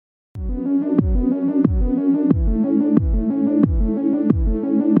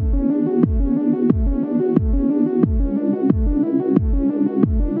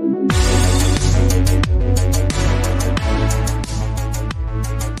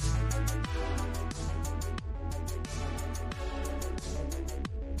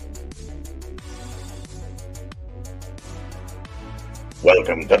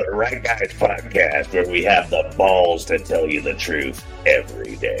Welcome to the Right Guys podcast, where we have the balls to tell you the truth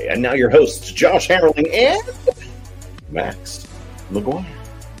every day. And now your hosts, Josh Hammerling and Max McGuire.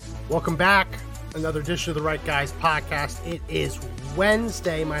 Welcome back. Another edition of the Right Guys podcast. It is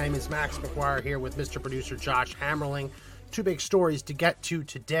Wednesday. My name is Max McGuire here with Mr. Producer Josh Hammerling. Two big stories to get to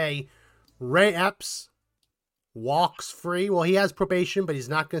today. Ray Epps walks free. Well, he has probation, but he's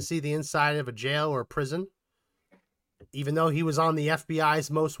not going to see the inside of a jail or a prison, even though he was on the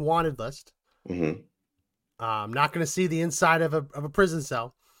FBI's most wanted list. Mm-hmm. Not going to see the inside of a prison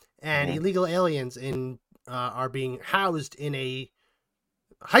cell. And illegal aliens are being housed in a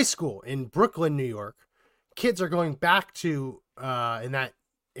high school in Brooklyn, New York. Kids are going back to, in that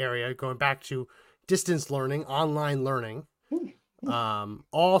area, going back to distance learning, online learning.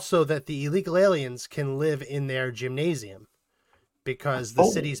 Also that the illegal aliens can live in their gymnasium because the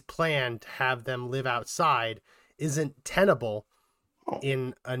city's plan to have them live outside isn't tenable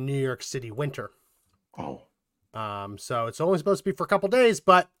in a New York City winter. So it's only supposed to be for a couple days,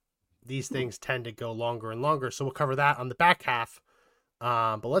 but these things tend to go longer and longer. So we'll cover that on the back half.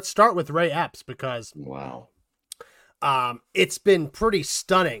 But let's start with Ray Epps because it's been pretty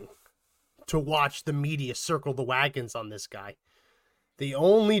stunning to watch the media circle the wagons on this guy. The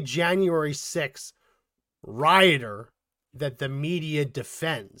only January 6th rioter that the media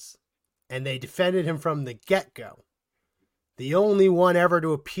defends, and they defended him from the get-go. The only one ever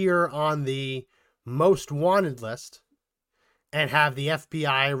to appear on the most wanted list and have the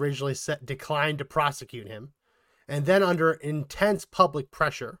FBI originally decline to prosecute him. And then under intense public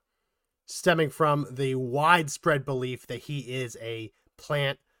pressure stemming from the widespread belief that he is a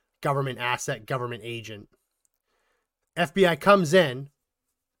plant, government asset, government agent, FBI comes in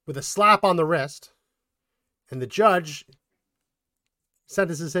with a slap on the wrist, and the judge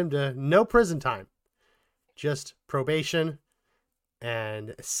sentences him to no prison time, just probation,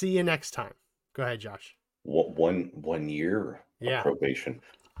 and see you next time. Go ahead, Josh. One year of probation.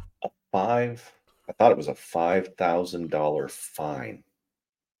 I thought it was a $5,000 fine.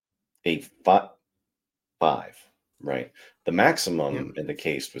 Five, right? The maximum in the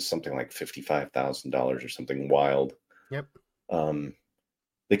case was something like $55,000 or something wild. Yep.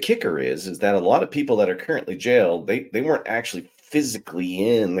 The kicker is that a lot of people that are currently jailed, they weren't actually physically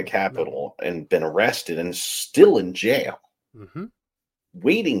in the Capitol and been arrested and still in jail,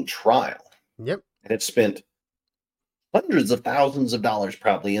 waiting trial. Yep. And it spent hundreds of thousands of dollars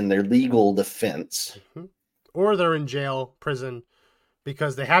probably in their legal defense. Or they're in jail, prison,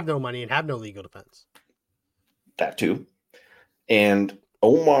 because they have no money and have no legal defense. That too. And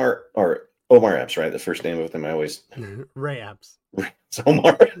Omar Epps, right? The first name of them, I always... Ray Epps. It's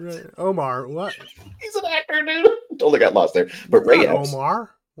Omar. Omar, what? He's an actor, dude. Totally got lost there. But Ray Epps.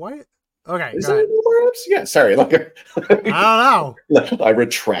 Omar? What? Okay. Is that Omar Epps? Yeah, sorry. I don't know. I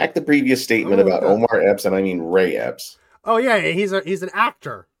retract the previous statement about Omar Epps, and I mean Ray Epps. Oh, yeah. He's an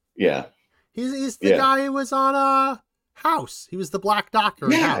actor. Yeah. He's the guy who was on House. He was the black doctor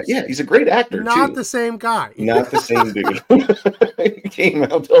in House. Yeah. He's a great actor, Not too. the same guy. Not the same dude. He came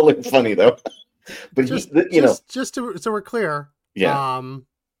out totally funny, though. But just so we're clear. Yeah.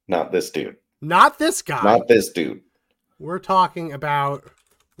 Not this dude. Not this guy. Not this dude. We're talking about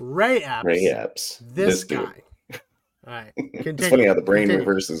Ray Epps. Ray Epps. This guy. Dude. All right. It's funny how the brain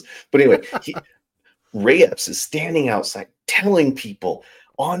reverses. But anyway, Ray Epps is standing outside telling people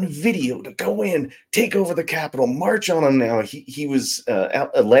on video to go in, take over the Capitol, march on him now. He was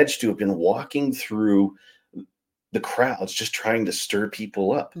alleged to have been walking through the crowds just trying to stir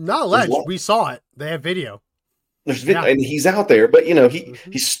people up. Not alleged. We saw it. They have video. There's video, and he's out there, but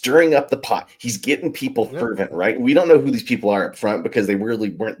he's stirring up the pot. He's getting people fervent, right? We don't know who these people are up front because they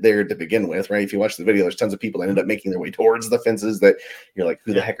really weren't there to begin with, right? If you watch the video, there's tons of people that end up making their way towards the fences that you're like,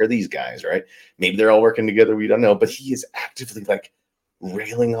 who the heck are these guys, right? Maybe they're all working together. We don't know, but he is actively like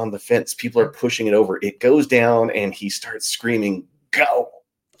railing on the fence. People are pushing it over. It goes down, and he starts screaming, "Go!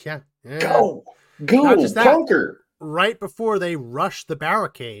 Yeah. Go! Conquer!" Right before they rush the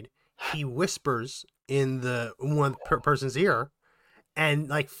barricade, he whispers in the one person's ear, and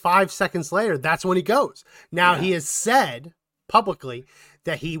like 5 seconds later, that's when he goes. Now he has said publicly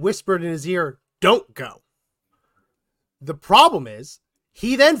that he whispered in his ear, "Don't go." The problem is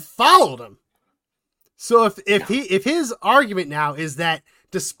he then followed him. So if his argument now is that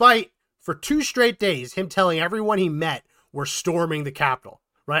despite for 2 straight days him telling everyone he met we're storming the Capitol,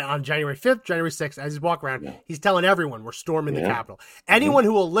 right, on January 5th, January 6th, as he's walking around, he's telling everyone we're storming the Capitol. Anyone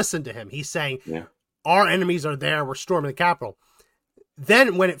who will listen to him, he's saying our enemies are there, we're storming the Capitol.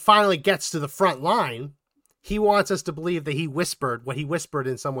 Then when it finally gets to the front line, he wants us to believe that he whispered, what he whispered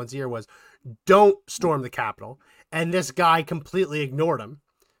in someone's ear was, "Don't storm the Capitol." and this guy completely ignored him.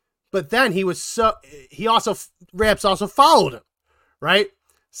 But then Ray Epps also followed him, right?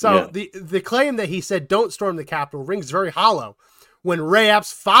 So the claim that he said don't storm the Capitol rings very hollow when Ray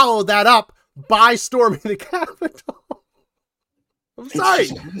Epps followed that up by storming the Capitol. I'm sorry.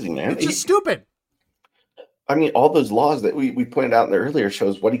 It's just stupid. I mean, all those laws that we pointed out in the earlier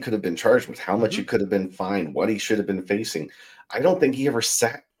shows, what he could have been charged with, how much he could have been fined, what he should have been facing. I don't think he ever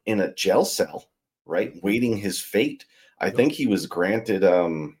sat in a jail cell, right, waiting his fate. I think he was granted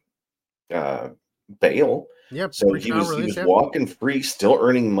bail. Yep. So he was walking free, still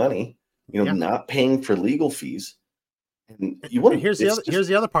earning money, not paying for legal fees. And here's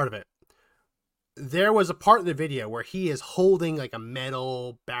the other part of it. There was a part in the video where he is holding like a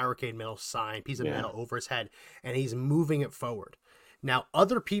metal sign, piece of metal over his head, and he's moving it forward. Now,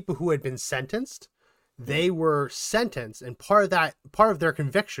 other people who had been sentenced, they were sentenced, and part of their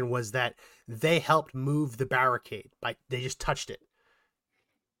conviction was that they helped move the barricade. They just touched it.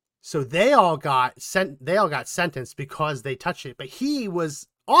 So they all got sentenced because they touched it, but he was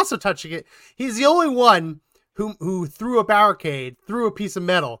also touching it. He's the only one who threw a barricade, threw a piece of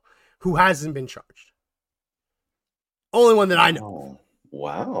metal, who hasn't been charged. Only one that I know.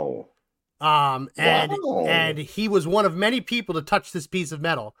 Wow. And he was one of many people to touch this piece of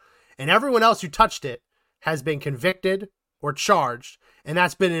metal, and everyone else who touched it has been convicted or charged, and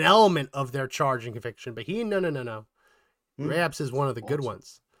that's been an element of their charge and conviction. But no. Ray Epps is one of the good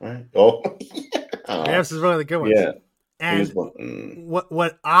ones. Right. Oh, Ray Epps is one of the good ones. Yeah. And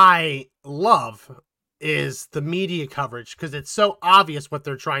what I love is the media coverage, because it's so obvious what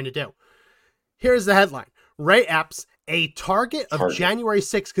they're trying to do. Here's the headline. Ray Epps, a target of January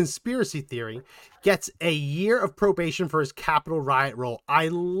 6th conspiracy theory, gets a year of probation for his Capitol riot role. I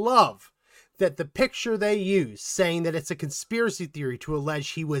love that the picture they use saying that it's a conspiracy theory to allege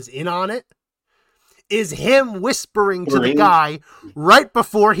he was in on it is him whispering to the guy right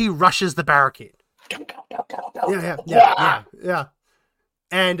before he rushes the barricade. Yeah.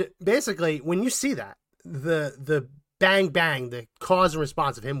 And basically, when you see that, the bang bang, the cause and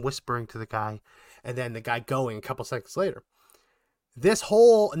response of him whispering to the guy, and then the guy going a couple seconds later, this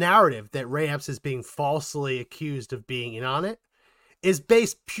whole narrative that Ray Epps is being falsely accused of being in on it is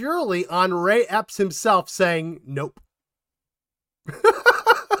based purely on Ray Epps himself saying nope.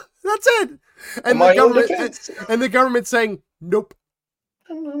 That's it. And the government saying nope.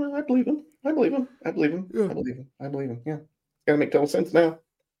 I believe him. Yeah. Gotta make total sense now.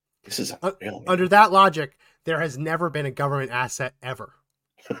 This is under that logic, there has never been a government asset ever.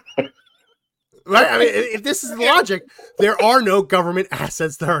 Right? I mean, if this is the logic, there are no government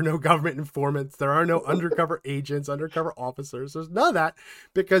assets, there are no government informants, there are no undercover agents, undercover officers. There's none of that,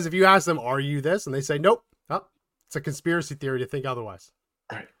 because if you ask them, are you this? And they say, nope. Oh, it's a conspiracy theory to think otherwise.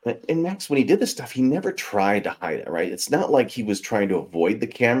 Right. And Max, when he did this stuff, he never tried to hide it, right? It's not like he was trying to avoid the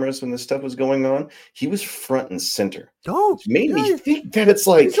cameras when this stuff was going on. He was front and center. Oh, which made me think that it's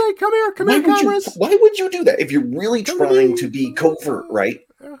like, come here, cameras. Why would you do that if you're really trying to be covert, right?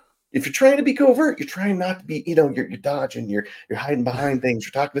 Yeah. If you're trying to be covert, you're trying not to be, you're dodging, you're hiding behind things,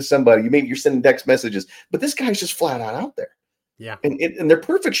 you're talking to somebody, maybe you're sending text messages, but this guy's just flat out there. Yeah. And they're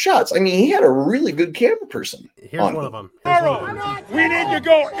perfect shots. I mean, he had a really good camera person. Here's one of them. We need to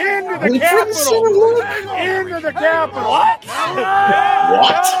go into the Capitol. Into the Capitol. What?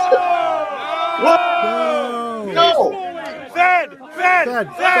 What? No.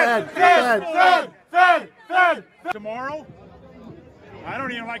 Fed. Tomorrow? I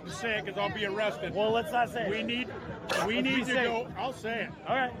don't even like to say it because I'll be arrested. Well, let's not say it. We need to go. I'll say it.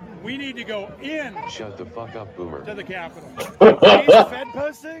 All right. We need to go in. Shut the fuck up, Boomer. To the Capitol. Fed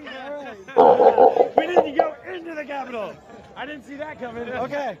posting? All right. We need to go into the Capitol. I didn't see that coming.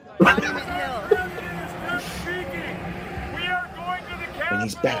 Okay. Speaking. We are going to the Capitol. And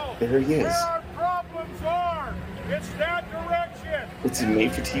he's back. There he is. Where our problems are. It's that direction. It's a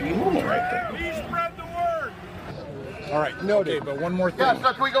made-for-TV moment right there. Please spread the word. All right. Okay, but one more thing. Yeah,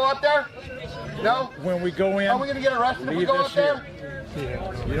 so can we go up there? No? When we go in, Are we going to get arrested if we go up there?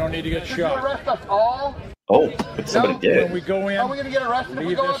 You don't need to get Did you shot. arrest us all? Oh, but somebody did. When we go in, Are we going to get arrested if we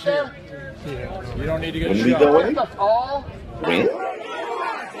leave go this up there? here. You don't need to get When shot. we go in? Arrest us all? When?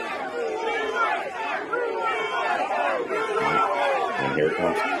 And here it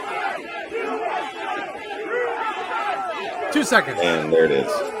comes. 2 seconds. And there it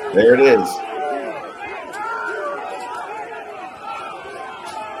is. There it is.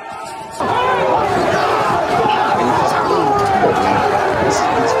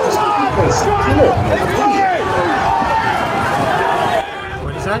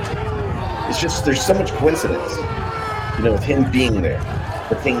 What is that? It's just, there's so much coincidence. With him being there,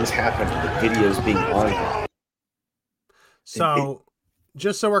 the things happening, the videos being on him. So,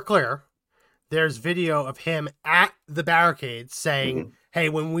 just so we're clear, there's video of him at the barricade saying, "Hey,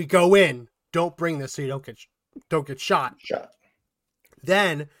 when we go in, don't bring this so you don't get shot."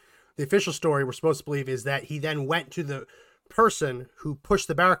 Then, the official story we're supposed to believe is that he then went to the person who pushed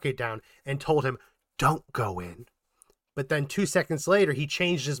the barricade down and told him, "Don't go in." But then 2 seconds later, he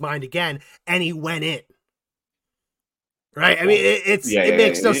changed his mind again and he went in. Right? I mean, it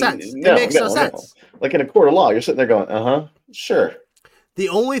makes no sense. It makes no sense. Like in a court of law, you're sitting there going, sure. The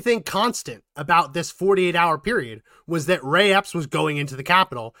only thing constant about this 48-hour period was that Ray Epps was going into the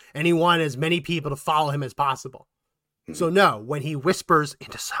Capitol and he wanted as many people to follow him as possible. So no, when he whispers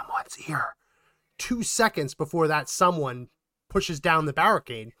into someone's ear 2 seconds before that someone pushes down the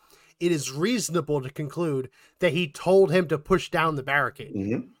barricade, it is reasonable to conclude that he told him to push down the barricade.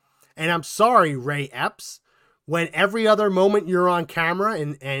 And I'm sorry, Ray Epps, when every other moment you're on camera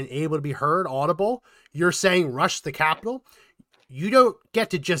and able to be heard, audible, you're saying rush the Capitol, you don't get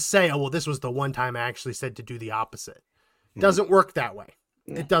to just say, oh, well, this was the one time I actually said to do the opposite. It doesn't work that way.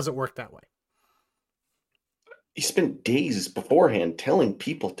 It doesn't work that way. He spent days beforehand telling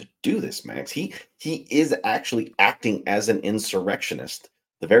people to do this, Max. He is actually acting as an insurrectionist.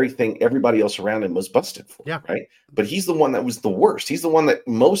 The very thing everybody else around him was busted for, right? But he's the one that was the worst. He's the one that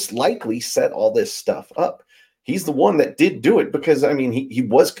most likely set all this stuff up. He's the one that did do it because, I mean, he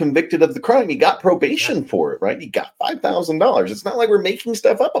was convicted of the crime. He got probation for it, right? He got $5,000. It's not like we're making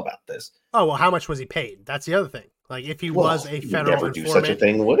stuff up about this. Oh, well, how much was he paid? That's the other thing. Like, if he was a federal never do informant, such a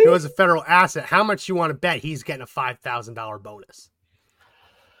thing, would if he? it was a federal asset, how much you want to bet he's getting a $5,000 bonus?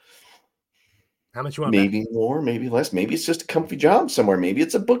 How much you want to bet? Maybe more, maybe less. Maybe it's just a comfy job somewhere. Maybe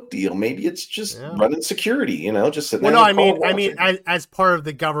it's a book deal. Maybe it's just running security, just sitting there. Well, no, I mean, as part of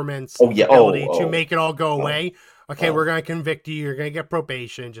the government's ability to make it all go away. Okay, we're going to convict you. You're going to get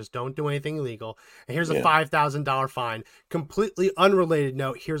probation. Just don't do anything illegal. And here's a $5,000 fine. Completely unrelated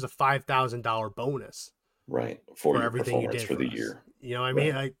note. Here's a $5,000 bonus. Right. For everything you did for the year. You know what I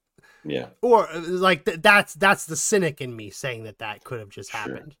mean? Like, yeah. Or like that's the cynic in me saying that could have just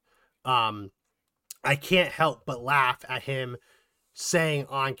happened. I can't help but laugh at him saying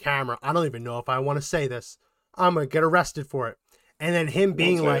on camera, I don't even know if I want to say this. I'm going to get arrested for it. And then him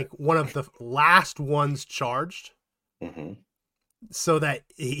being like one of the last ones charged. So that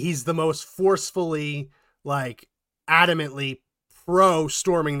he's the most forcefully, like, adamantly pro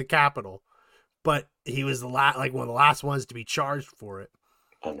storming the Capitol. But he was one of the last ones to be charged for it.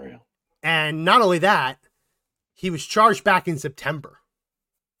 Unreal. And not only that, he was charged back in September.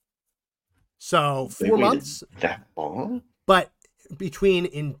 So 4 months. That long? But between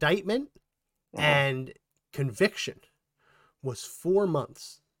indictment and conviction was 4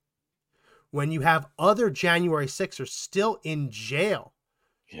 months. When you have other January 6ers still in jail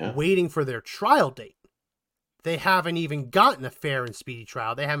waiting for their trial date. They haven't even gotten a fair and speedy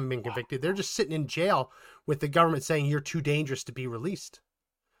trial. They haven't been convicted. They're just sitting in jail with the government saying you're too dangerous to be released.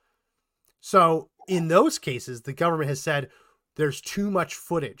 So in those cases, the government has said there's too much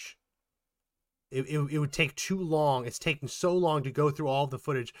footage. It would take too long. It's taking so long to go through all of the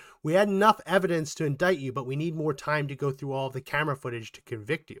footage. We had enough evidence to indict you, but we need more time to go through all of the camera footage to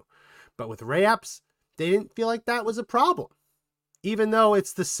convict you. But with Ray Epps, they didn't feel like that was a problem. Even though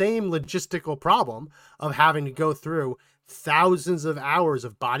it's the same logistical problem of having to go through thousands of hours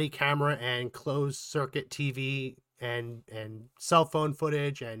of body camera and closed circuit TV and cell phone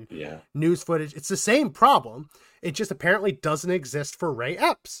footage and news footage. It's the same problem. It just apparently doesn't exist for Ray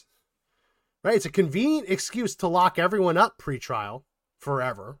Epps. Right? It's a convenient excuse to lock everyone up pre-trial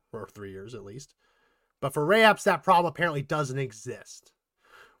forever, or 3 years at least. But for Ray Epps, that problem apparently doesn't exist.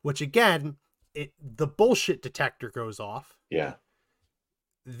 Which again, the bullshit detector goes off. Yeah.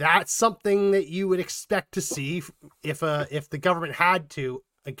 That's something that you would expect to see if the government had to,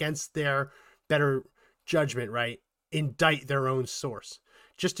 against their better judgment, right, indict their own source,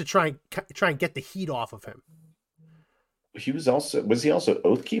 just to try and get the heat off of him. Was he also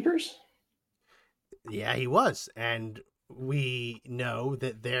Oath Keepers? Yeah, he was. And we know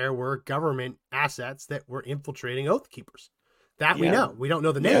that there were government assets that were infiltrating Oath Keepers. That we know. We don't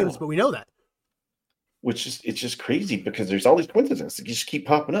know the names, but we know that. It's just crazy because there's all these coincidences that just keep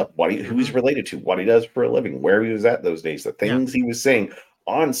popping up. Who he's related to, what he does for a living, where he was at those days, the things he was saying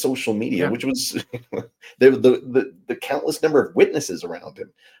on social media, which was the countless number of witnesses around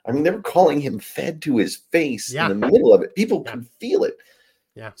him. I mean, they were calling him fed to his face in the middle of it. People could feel it.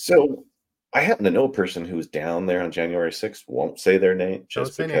 Yeah. So I happen to know a person who was down there on January 6th. Won't say their name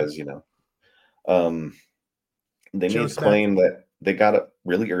just because, they made a claim that they got up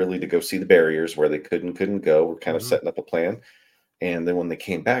really early to go see the barriers where they couldn't go. We're kind of setting up a plan. And then when they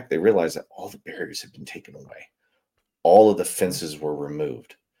came back, they realized that all the barriers had been taken away. all of the fences were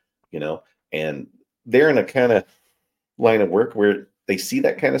removed, and they're in a kind of line of work where they see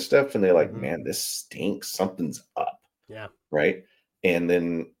that kind of stuff and they're like, man, this stinks. Something's up. Yeah. Right. And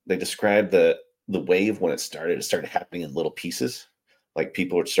then they describe the wave when it started happening in little pieces. Like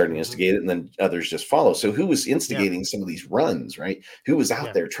people were starting to instigate it and then others just follow. So who was instigating some of these runs, right? Who was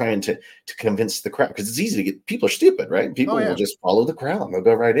out there trying to convince the crowd? Because it's easy to get, people are stupid, right? People will just follow the crowd and they'll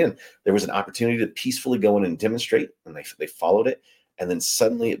go right in. There was an opportunity to peacefully go in and demonstrate, and they followed it. And then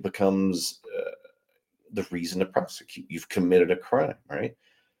suddenly it becomes the reason to prosecute. You've committed a crime, right?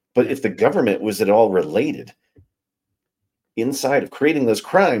 But if the government was at all related inside of creating those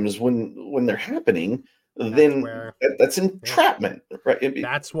crimes when they're happening, then that's entrapment, right?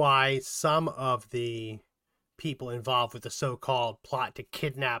 That's why some of the people involved with the so-called plot to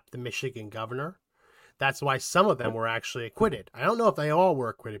kidnap the Michigan governor, that's why some of them were actually acquitted. I don't know if they all were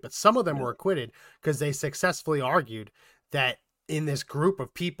acquitted, but some of them were acquitted because they successfully argued that in this group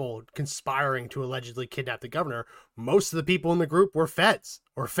of people conspiring to allegedly kidnap the governor, most of the people in the group were feds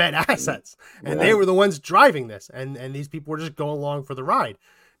or Fed assets, and they were the ones driving this, and these people were just going along for the ride.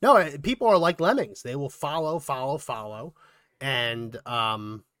 No, people are like lemmings. They will follow. And,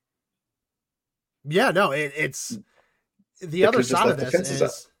 it's the other side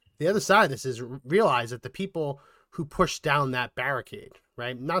of this is realize that the people who push down that barricade,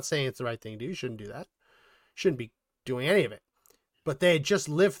 right? I'm not saying it's the right thing to do. You shouldn't do that. Shouldn't be doing any of it. But they had just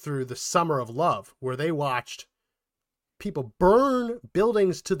lived through the summer of love where they watched people burn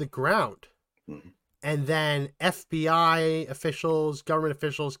buildings to the ground. And then FBI officials, government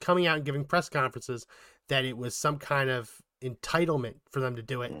officials coming out and giving press conferences that it was some kind of entitlement for them to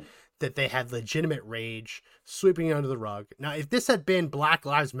do it, that they had legitimate rage, sweeping it under the rug. Now, if this had been Black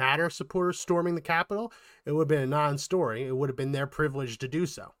Lives Matter supporters storming the Capitol, it would have been a non-story. It would have been their privilege to do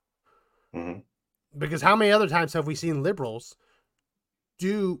so. Because how many other times have we seen liberals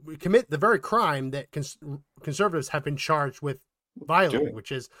commit the very crime that conservatives have been charged with violating,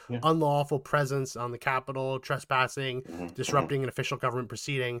 which is unlawful presence on the Capitol, trespassing, disrupting an official government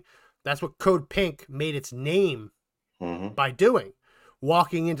proceeding. That's what Code Pink made its name by doing,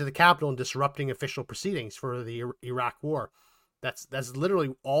 walking into the Capitol and disrupting official proceedings for the Iraq War. That's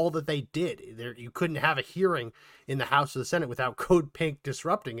literally all that they did. You couldn't have a hearing in the House or the Senate without Code Pink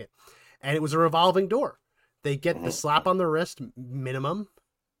disrupting it. And it was a revolving door. They get the slap on the wrist minimum,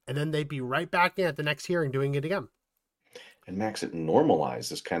 and then they'd be right back in at the next hearing doing it again. And Max, it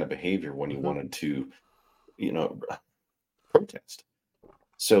normalized this kind of behavior when you wanted to, protest.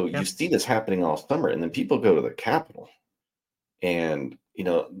 So you see this happening all summer, and then people go to the Capitol, and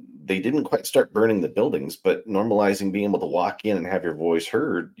they didn't quite start burning the buildings, but normalizing being able to walk in and have your voice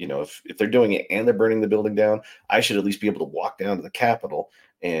heard. If they're doing it and they're burning the building down, I should at least be able to walk down to the Capitol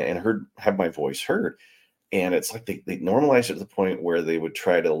and have my voice heard. And it's like they normalized it to the point where they would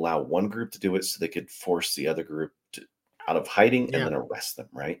try to allow one group to do it so they could force the other group out of hiding and then arrest them,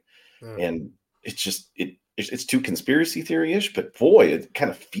 right? And it's just it's too conspiracy theory-ish, but boy, it kind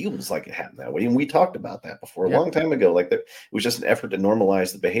of feels like it happened that way. And we talked about that before a long time ago. Like that, it was just an effort to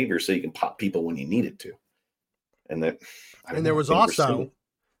normalize the behavior so you can pop people when you needed to. And that, there's also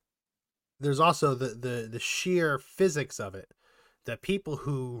the sheer physics of it. That people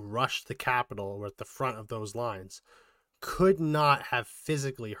who rushed the Capitol or at the front of those lines could not have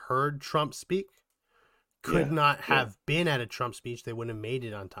physically heard Trump speak, could not have been at a Trump speech. They wouldn't have made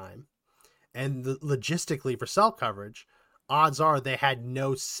it on time. And logistically for cell coverage, odds are they had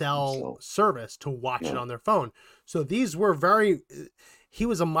no cell service to watch it on their phone. So these were he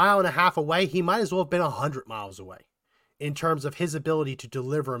was 1.5 miles away. He might as well have been 100 miles away in terms of his ability to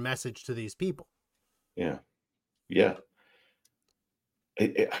deliver a message to these people. Yeah. Yeah.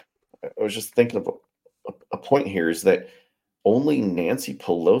 I was just thinking of a point here is that only Nancy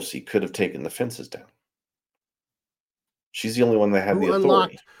Pelosi could have taken the fences down. She's the only one that had the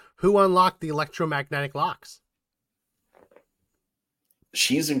authority. Who unlocked the electromagnetic locks?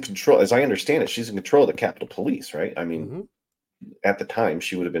 She's in control. As I understand it, she's in control of the Capitol Police, right? I mean, at the time,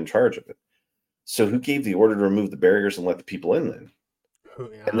 she would have been in charge of it. So who gave the order to remove the barriers and let the people in then?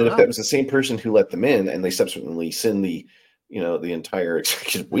 And then if that was the same person who let them in and they subsequently send the entire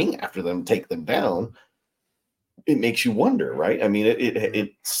executive wing after them, take them down, it makes you wonder, right? I mean,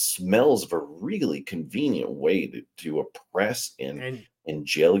 it smells of a really convenient way to oppress and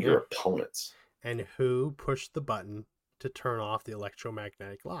jail your opponents. And who pushed the button to turn off the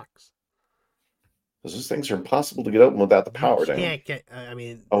electromagnetic locks? Because those things are impossible to get open without the power down. Can't get. I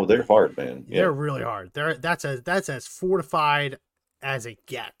mean, they're hard, man. They're really hard. That's as fortified as it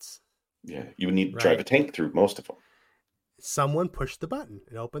gets. Yeah, you would need to drive a tank through most of them. Someone pushed the button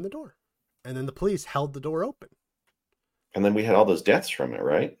and opened the door, and then the police held the door open. And then we had all those deaths from it,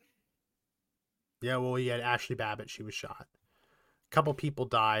 right? Yeah, well, you had Ashley Babbitt. She was shot. A couple people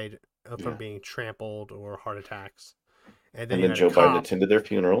died from being trampled or heart attacks. And then Joe Biden attended their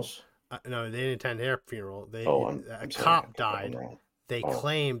funerals. No, they didn't attend their funeral. I'm sorry. Cop died. They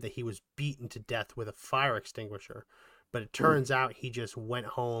claimed that he was beaten to death with a fire extinguisher, but it turns out he just went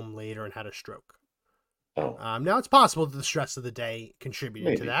home later and had a stroke. Now, it's possible that the stress of the day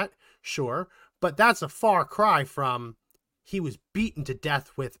contributed to that, sure, but that's a far cry from he was beaten to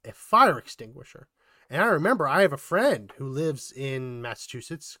death with a fire extinguisher. And I remember I have a friend who lives in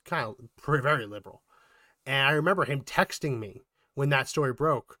Massachusetts, kind of very liberal. And I remember him texting me when that story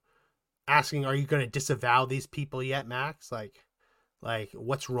broke, asking, "Are you going to disavow these people yet, Max? Like,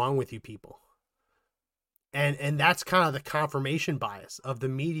 what's wrong with you people?" And that's kind of the confirmation bias of the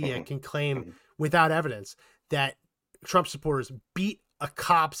media can claim without evidence that Trump supporters beat a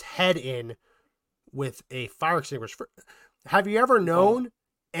cop's head in with a fire extinguisher. Have you ever known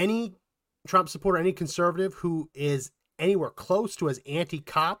any Trump supporter, any conservative who is anywhere close to as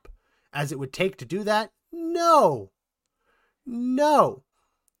anti-cop as it would take to do that? No.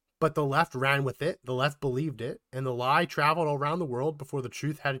 But the left ran with it. The left believed it. And the lie traveled all around the world before the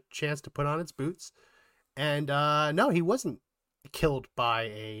truth had a chance to put on its boots. And no, he wasn't killed by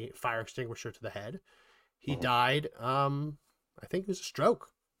a fire extinguisher to the head. He died, I think it was a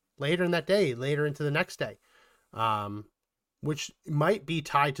stroke later in that day, later into the next day, which might be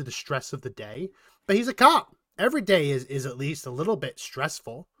tied to the stress of the day. But he's a cop. Every day is at least a little bit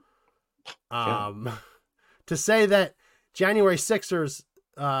stressful. To say that January 6ers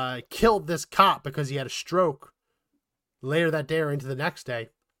killed this cop because he had a stroke later that day or into the next day,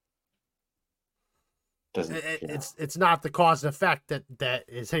 it's not the cause and effect that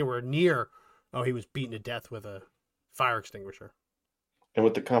is anywhere near, oh, he was beaten to death with a fire extinguisher. And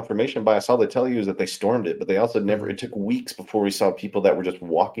with the confirmation bias, all they tell you is that they stormed it, but they also it took weeks before we saw people that were just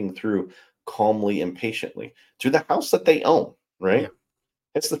walking through calmly and patiently through the house that they own, right? Yeah.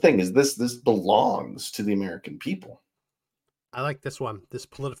 That's the thing, is this belongs to the American people. I like this one, this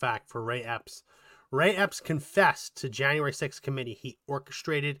PolitiFact for Ray Epps. Ray Epps confessed to January 6th committee he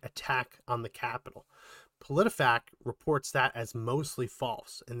orchestrated attack on the Capitol. PolitiFact reports that as mostly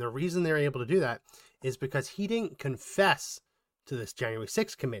false. And the reason they're able to do that is because he didn't confess to this January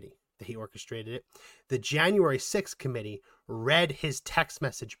 6th committee that he orchestrated it. The January 6th committee read his text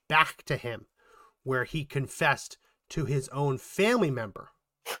message back to him where he confessed to his own family member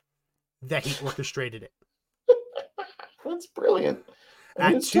that he orchestrated it. That's brilliant.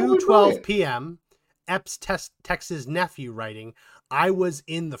 At 2:12 p.m., Epps texts his nephew writing, "I was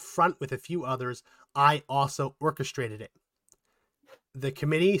in the front with a few others. I also orchestrated it." The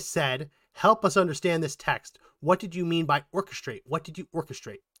committee said, "Help us understand this text. What did you mean by orchestrate? What did you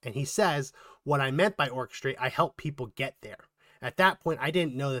orchestrate?" And he says, "What I meant by orchestrate, I helped people get there. At that point, I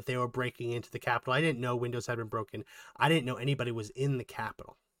didn't know that they were breaking into the Capitol. I didn't know windows had been broken. I didn't know anybody was in the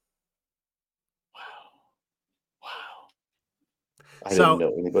Capitol." I didn't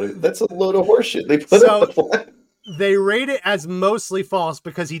know anybody. That's a load of horseshit they put up the plan. They rate it as mostly false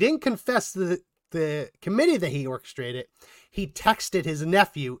because he didn't confess to the committee that he orchestrated. He texted his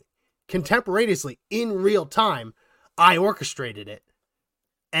nephew contemporaneously in real time, "I orchestrated it."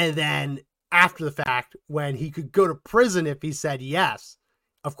 And then after the fact, when he could go to prison if he said yes,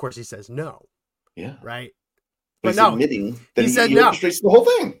 of course he says no. Yeah. Right? But no, admitting that he said no. Orchestrates the whole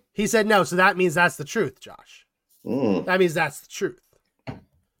thing. He said no, so that means that's the truth, Josh. That means that's the truth.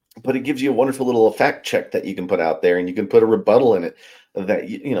 But it gives you a wonderful little fact check that you can put out there, and you can put a rebuttal in it that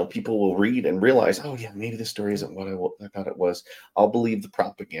people will read and realize, oh yeah, maybe this story isn't what I thought it was. I'll believe the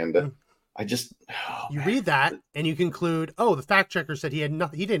propaganda. You read that and you conclude, oh, the fact checker said he didn't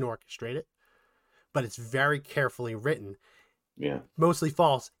orchestrate it, but it's very carefully written. Yeah, mostly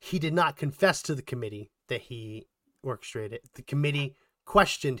false. He did not confess to the committee that he orchestrated it. The committee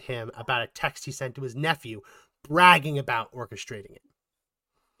questioned him about a text he sent to his nephew, bragging about orchestrating it.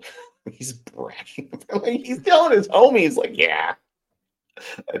 He's bragging. He's telling his homies, like, yeah,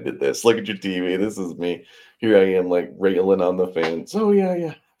 I did this. Look at your TV. This is me. Here I am, like, railing on the fence. Oh,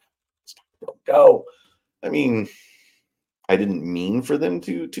 yeah. Go. I mean, I didn't mean for them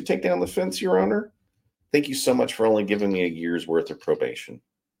to take down the fence, Your Honor. Thank you so much for only giving me a year's worth of probation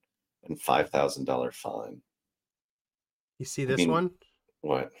and $5,000 fine. You see this one?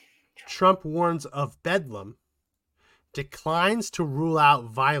 What? Trump warns of bedlam. Declines to rule out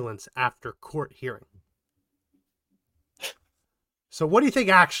violence after court hearing. So what do you think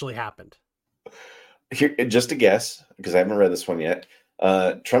actually happened? Here, just a guess, because I haven't read this one yet.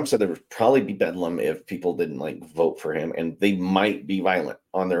 Trump said there would probably be bedlam if people didn't vote for him, and they might be violent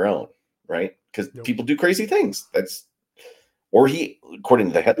on their own, right? Because people do crazy things. Or according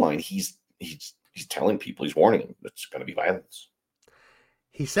to the headline, he's telling people, he's warning them there's going to be violence.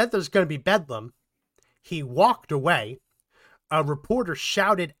 He said there's going to be bedlam. He walked away. A reporter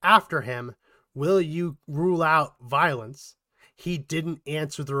shouted after him, "Will you rule out violence?" He didn't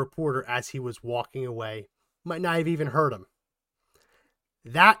answer the reporter as he was walking away. Might not have even heard him.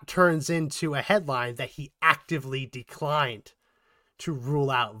 That turns into a headline that he actively declined to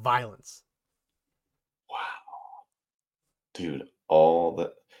rule out violence. Wow. Dude, all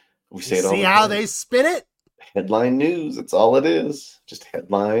that we say it all. See how they spin it? Headline news. It's all it is. Just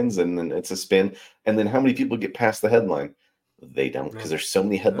headlines, and then it's a spin. And then how many people get past the headline? They don't, because there's so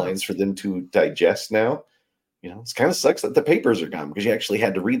many headlines for them to digest now. It kind of sucks that the papers are gone, because you actually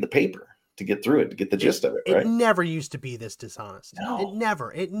had to read the paper to get through it, to get the gist of it, right? It never used to be this dishonest. No.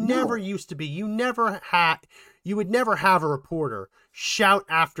 It never used to be. You would never have a reporter shout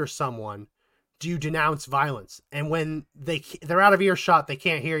after someone, "Do you denounce violence?" And when they're out of earshot, they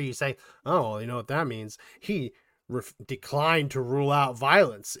can't hear you say, "Oh, you know what that means? He declined to rule out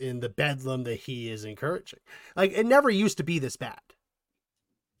violence in the bedlam that he is encouraging." Like, it never used to be this bad.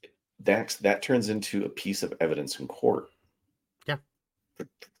 That turns into a piece of evidence in court. Yeah. For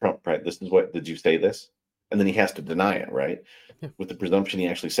Trump, right? This is what, did you say this? And then he has to deny it, right? Yeah. With the presumption he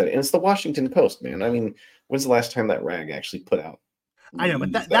actually said it. And it's the Washington Post, man. I mean, when's the last time that rag actually put out? I know,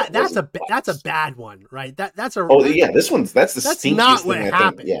 but that's a bad one, right? That's a that's not what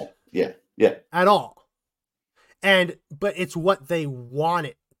happened. Yeah. At all. But it's what they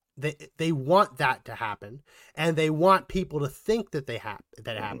wanted. They want that to happen, and they want people to think that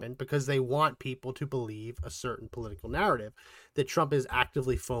happened, because they want people to believe a certain political narrative that Trump is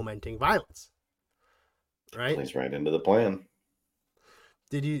actively fomenting violence. Right? Plays right into the plan.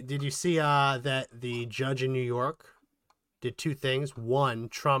 Did you see that the judge in New York did two things? One,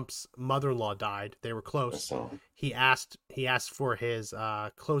 Trump's mother-in-law died. They were close. He asked for his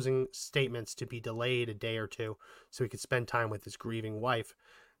closing statements to be delayed a day or two so he could spend time with his grieving wife.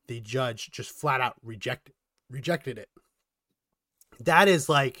 The judge just flat out rejected it. That is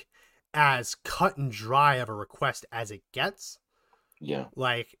like as cut and dry of a request as it gets. Yeah.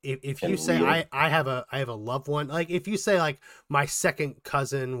 Like if you say I have a loved one, like if you say like my second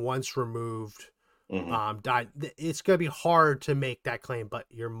cousin once removed died, it's going to be hard to make that claim. But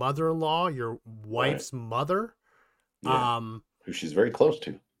your mother-in-law, your wife's mother, who she's very close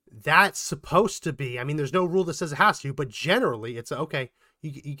to, that's supposed to be, I mean, there's no rule that says it has to, but generally it's okay.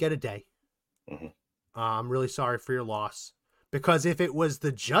 You get a day. I'm really sorry for your loss. Because if it was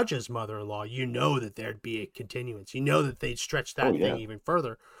the judge's mother-in-law, that there'd be a continuance. That they'd stretch that thing even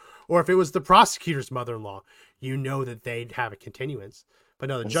further. Or if it was the prosecutor's mother-in-law, that they'd have a continuance. But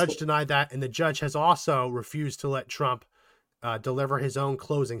no, the judge denied that, and the judge has also refused to let Trump deliver his own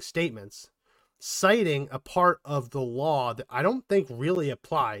closing statements, citing a part of the law that I don't think really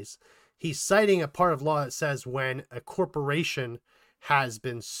applies. He's citing a part of law that says when a corporation has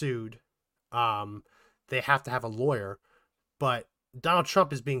been sued, they have to have a lawyer. But Donald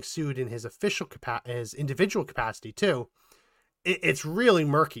Trump is being sued in his his individual capacity too. It's really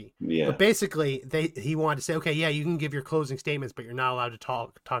murky. Yeah. But basically, he wanted to say, okay, yeah, you can give your closing statements, but you're not allowed to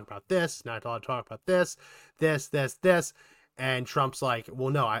talk about this, not allowed to talk about this. And Trump's like, well,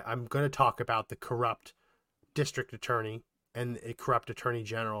 no, I'm going to talk about the corrupt district attorney and a corrupt attorney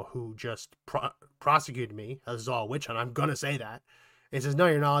general who just prosecuted me. This is all a witch hunt. I'm going to say that. And he says, no,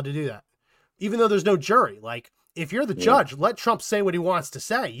 you're not allowed to do that. Even though there's no jury. Like, if you're the judge, let Trump say what he wants to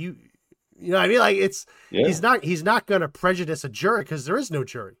say. You know what I mean? Like, he's not going to prejudice a jury because there is no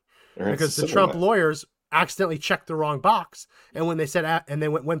jury. Because the Trump lawyers accidentally checked the wrong box. And when they said, and they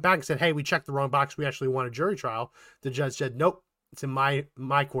went back and said, hey, we checked the wrong box, we actually want a jury trial, the judge said, nope, it's in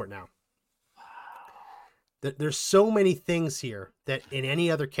my court now. There's so many things here that in any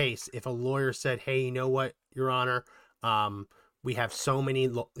other case, if a lawyer said, hey, you know what, Your Honor, we have so many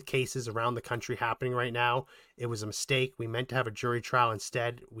cases around the country happening right now. It was a mistake. We meant to have a jury trial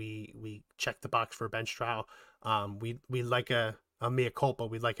instead. We checked the box for a bench trial. We like a mea culpa.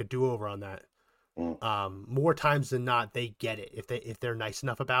 We'd like a do-over on that. More times than not, they get it if they're nice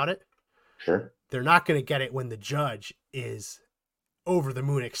enough about it. Sure. They're not going to get it when the judge is over the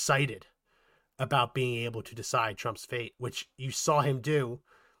moon excited about being able to decide Trump's fate, which you saw him do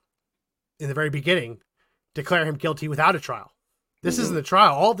in the very beginning, declare him guilty without a trial. This isn't the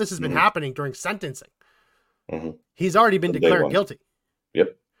trial. All this has been happening during sentencing. He's already been declared guilty.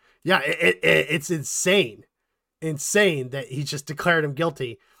 Yep. Yeah, it's insane. Insane that he just declared him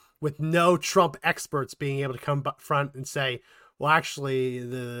guilty with no Trump experts being able to come up front and say, well, actually,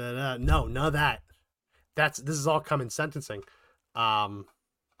 no, none of that. This is all come in sentencing.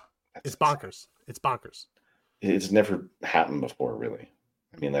 It's bonkers. It's bonkers. it's never happened before, really.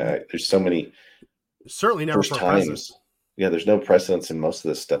 I mean, there's so many certainly never first for times. president. Yeah, there's no precedence in most of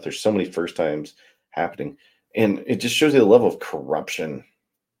this stuff. There's so many first times happening, and it just shows you the level of corruption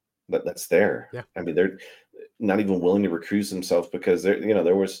that's there. Yeah. I mean, they're not even willing to recuse themselves because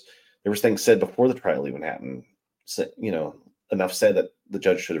there was things said before the trial even happened. So, enough said that the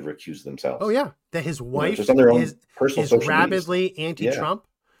judge should have recused themselves. Oh yeah, that his wife just on their own is personal social media rabidly anti-Trump.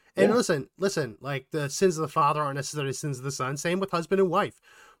 And Yeah. listen, like the sins of the father aren't necessarily sins of the son. Same with husband and wife,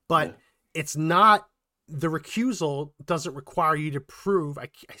 but it's not. The recusal doesn't require you to prove. I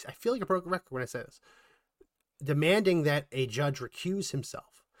feel like a broken record when I say this. Demanding that a judge recuse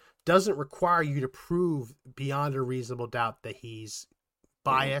himself doesn't require you to prove beyond a reasonable doubt that he's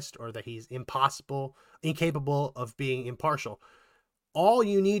biased or that he's incapable of being impartial. All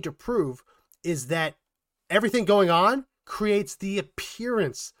you need to prove is that everything going on creates the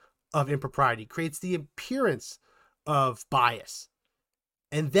appearance of impropriety, creates the appearance of bias.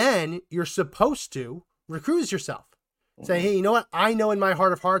 And then you're supposed to recuse yourself. Say, hey, you know what? I know in my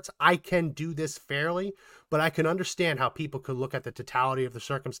heart of hearts, I can do this fairly, but I can understand how people could look at the totality of the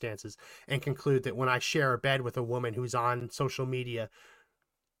circumstances and conclude that when I share a bed with a woman who's on social media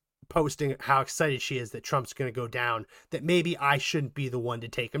posting how excited she is that Trump's going to go down, that maybe I shouldn't be the one to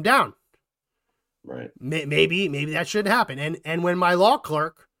take him down. Right. Maybe that shouldn't happen. And when my law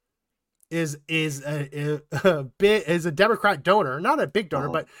clerk is a Democrat donor, not a big donor,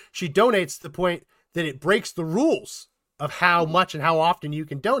 but she donates to the point that it breaks the rules of how much and how often you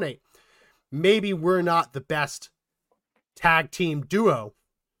can donate. Maybe we're not the best tag team duo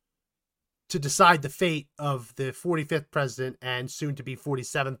to decide the fate of the 45th president and soon to be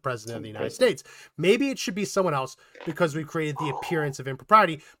 47th president of the United States. Maybe it should be someone else because we created the appearance of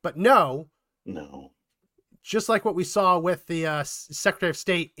impropriety. But no. Just like what we saw with the Secretary of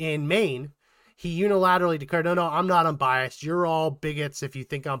State in Maine, he unilaterally declared, no, I'm not unbiased. You're all bigots. If you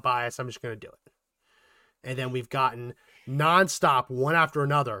think I'm biased, I'm just going to do it. And then we've gotten nonstop, one after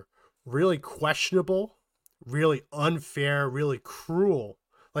another, really questionable, really unfair, really cruel.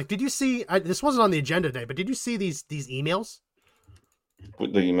 Like, did you see, this wasn't on the agenda today, but did you see these emails? The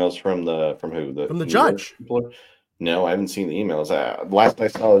emails from who? From the judge. No, I haven't seen the emails. Last I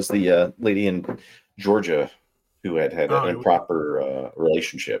saw was the lady in Georgia who had an improper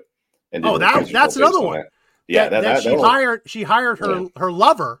relationship. And that's another one. That she hired her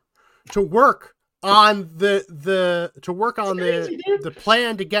lover to work on the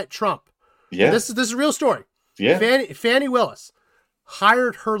plan to get Trump. Yeah, this is a real story. Yeah, Fannie Willis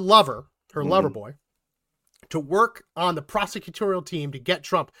hired her lover boy, to work on the prosecutorial team to get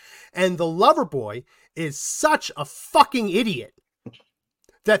Trump, and the lover boy is such a fucking idiot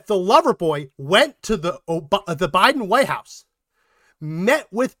that the lover boy went to the Biden White House, met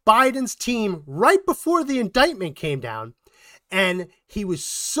with Biden's team right before the indictment came down, and he was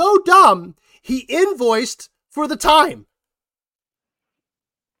so dumb he invoiced for the time.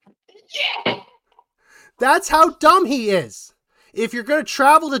 Yeah. That's how dumb he is. If you're going to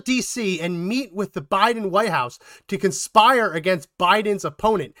travel to D.C. and meet with the Biden White House to conspire against Biden's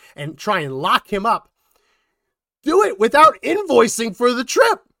opponent and try and lock him up, do it without invoicing for the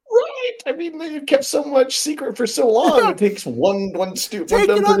trip. Right. I mean, they've kept so much secret for so long. It takes one stupid Take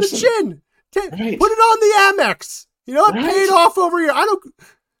it on person. the chin. Put it on the Amex. You know what? Right. Pay it off over here.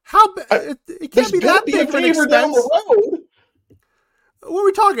 It can't be that big of an expense. Down the road. What are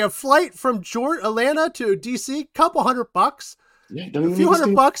we talking? A flight from Atlanta to DC, couple $100. Yeah, a few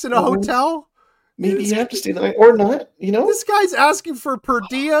 $100 in a hotel. Maybe you have to stay the night or not. You know, this guy's asking for per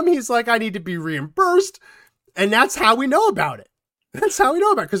diem. He's like, I need to be reimbursed, and that's how we know about it. That's how we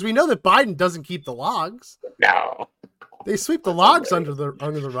know about it, because we know that Biden doesn't keep the logs. No, they sweep the logs under the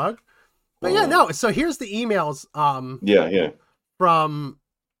rug. But yeah, no. So here's the emails.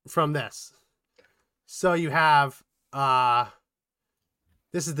 From this. So you have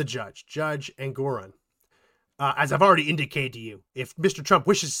this is the Judge Angoran. As I've already indicated to you, if Mr. Trump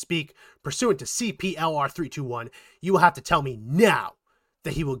wishes to speak pursuant to CPLR 321, you will have to tell me now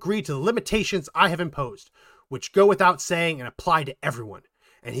that he will agree to the limitations I have imposed, which go without saying and apply to everyone.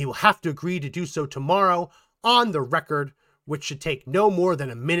 And he will have to agree to do so tomorrow on the record, which should take no more than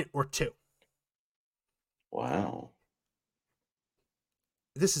a minute or two. Wow.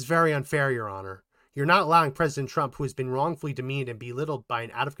 This is very unfair, Your Honor. You're not allowing President Trump, who has been wrongfully demeaned and belittled by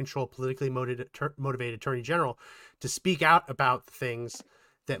an out-of-control, politically motivated attorney general, to speak out about things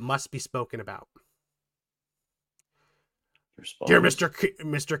that must be spoken about. Dear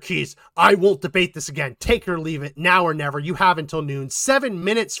Mr. Keyes, I won't debate this again. Take it or leave it, now or never. You have until noon. 7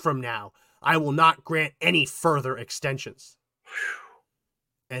 minutes from now, I will not grant any further extensions.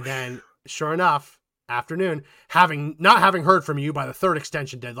 And then, sure enough, afternoon, not having heard from you by the third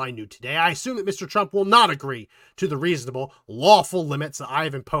extension deadline due today, I assume that Mr. Trump will not agree to the reasonable, lawful limits that I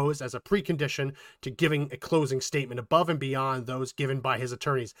have imposed as a precondition to giving a closing statement above and beyond those given by his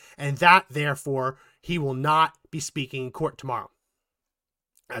attorneys, and that, therefore, he will not be speaking in court tomorrow.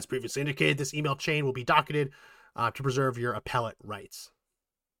 As previously indicated, this email chain will be docketed to preserve your appellate rights.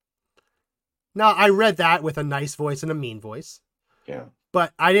 Now, I read that with a nice voice and a mean voice. Yeah.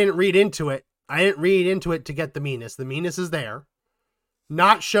 But I didn't read into it. I didn't read into it to get the meanness. The meanness is there.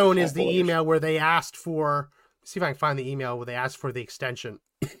 Not shown is the email where they asked for... See if I can find the email where they asked for the extension.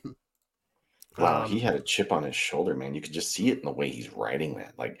 Wow, he had a chip on his shoulder, man. You could just see it in the way he's writing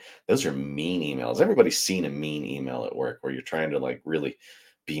that. Like, those are mean emails. Everybody's seen a mean email at work where you're trying to, like, really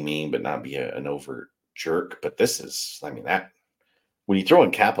be mean but not be an overt jerk. But this is, I mean, that... When you throw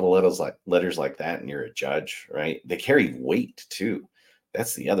in capital letters like that and you're a judge, right? They carry weight too.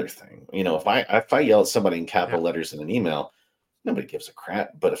 That's the other thing. You know, if I yell at somebody in capital letters in an email, nobody gives a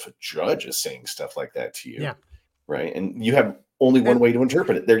crap. But if a judge is saying stuff like that to you, right? And you have only one way to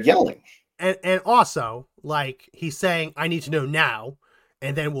interpret it. They're yelling. And also, like, he's saying, I need to know now,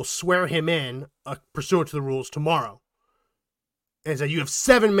 and then we'll swear him in pursuant to the rules tomorrow. And so you have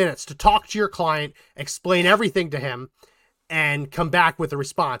 7 minutes to talk to your client, explain everything to him, and come back with a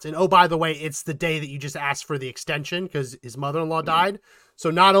response. And oh, by the way, it's the day that you just asked for the extension because his mother-in-law died. So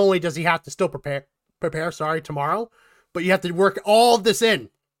not only does he have to still prepare tomorrow, but you have to work all of this in.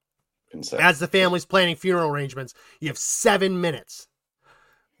 As the family's planning funeral arrangements, you have 7 minutes.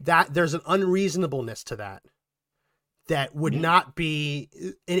 That there's an unreasonableness to that would not be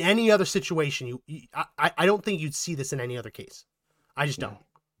in any other situation. I don't think you'd see this in any other case. I just don't.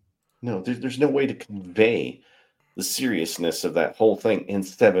 No, there's no way to convey the seriousness of that whole thing in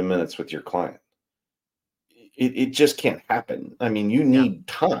 7 minutes with your client. It just can't happen. I mean, you need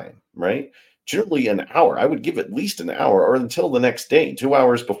time, right? Generally an hour. I would give at least an hour or until the next day, 2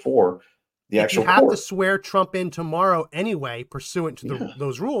 hours before the actual court. You have to swear Trump in tomorrow anyway, pursuant to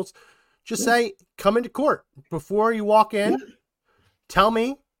those rules. Just say, come into court before you walk in. Tell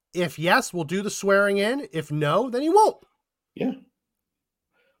me if yes, we'll do the swearing in. If no, then he won't. Yeah.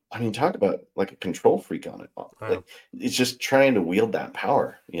 I mean, talk about like a control freak on it. Like, it's just trying to wield that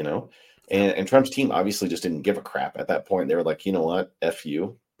power, you know? And Trump's team obviously just didn't give a crap at that point. They were like, you know what? F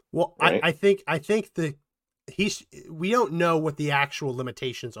you. Well, right? I think we don't know what the actual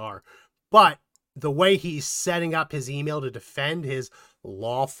limitations are, but the way he's setting up his email to defend his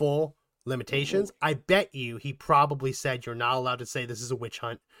lawful limitations, I bet you he probably said, you're not allowed to say this is a witch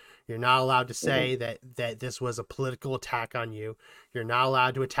hunt. You're not allowed to say that this was a political attack on you. You're not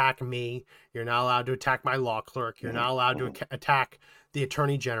allowed to attack me. You're not allowed to attack my law clerk. You're not allowed to attack the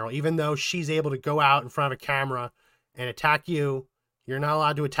attorney general. Even though she's able to go out in front of a camera and attack you, you're not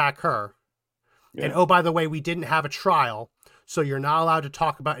allowed to attack her. Yeah. And oh, by the way, we didn't have a trial, so you're not allowed to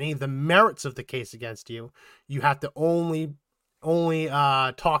talk about any of the merits of the case against you. You have to only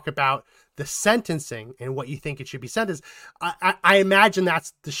talk about the sentencing and what you think it should be sentenced. I imagine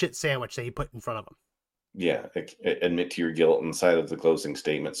that's the shit sandwich that he put in front of him. Yeah, admit to your guilt inside of the closing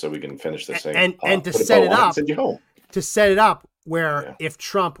statement so we can finish this thing. And to set it up, to set it up where if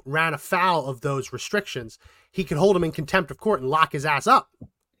Trump ran afoul of those restrictions, he could hold him in contempt of court and lock his ass up.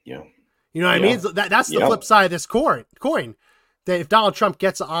 Yeah. You know what I mean? That's the flip side of this coin. That if Donald Trump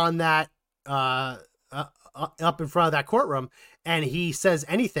gets on that up in front of that courtroom and he says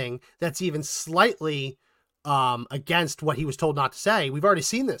anything that's even slightly against what he was told not to say, we've already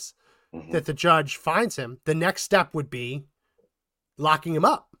seen this, that the judge finds him. The next step would be locking him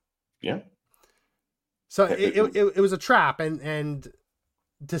up. Yeah. So it was a trap, and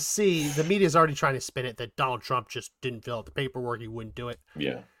to see the media's already trying to spin it that Donald Trump just didn't fill out the paperwork, he wouldn't do it.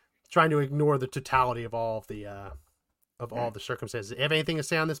 Yeah. Trying to ignore the totality of all of the circumstances. You have anything to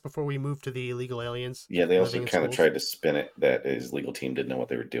say on this before we move to the illegal aliens? Yeah, they also kind of tried to spin it that his legal team didn't know what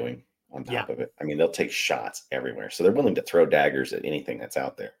they were doing on top of it. I mean, they'll take shots everywhere. So they're willing to throw daggers at anything that's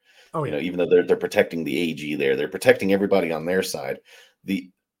out there. Oh, you know, even though they're protecting the AG there, they're protecting everybody on their side. The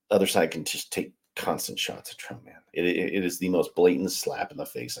other side can just take constant shots at Trump, man. It is the most blatant slap in the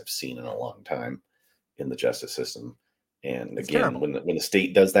face I've seen in a long time in the justice system. And again, when the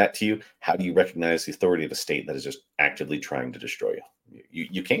state does that to you, how do you recognize the authority of a state that is just actively trying to destroy you?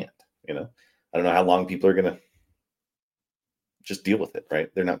 You can't, you know. I don't know how long people are going to just deal with it,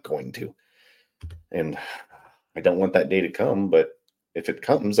 right? They're not going to. And I don't want that day to come, but if it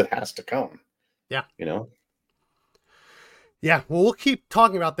comes, it has to come. Yeah. You know? Yeah. Well, we'll keep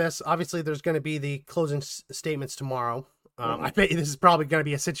talking about this. Obviously, there's going to be the closing statements tomorrow. I bet you this is probably going to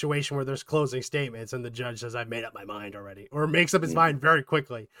be a situation where there's closing statements and the judge says, I've made up my mind already, or makes up his mind very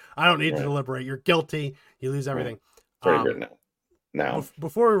quickly. I don't need to deliberate. You're guilty. You lose everything. Right. Now.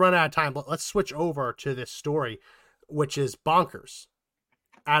 Before we run out of time, let's switch over to this story, which is bonkers,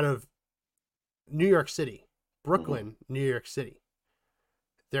 out of New York City, Brooklyn, New York City.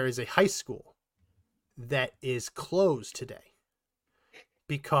 There is a high school that is closed today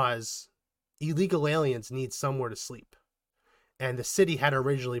because illegal aliens need somewhere to sleep. And the city had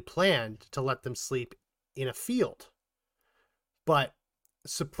originally planned to let them sleep in a field. But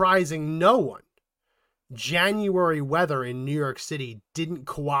surprising no one, January weather in New York City didn't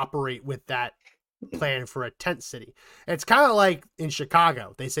cooperate with that plan for a tent city. It's kind of like in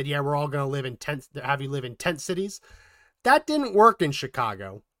Chicago. They said, yeah, we're all going to live in tents, have you live in tent cities. That didn't work in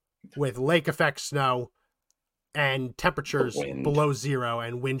Chicago with lake effect snow and temperatures below zero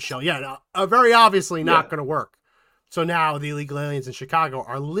and wind chill. Yeah, very obviously not going to work. So now the illegal aliens in Chicago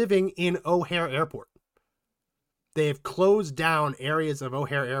are living in O'Hare Airport. They have closed down areas of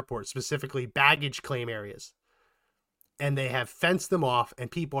O'Hare Airport, specifically baggage claim areas. And they have fenced them off, and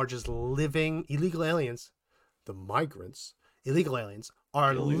people are just living, illegal aliens, the migrants, illegal aliens,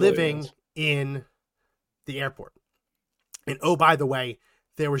 are living in the airport. And oh, by the way,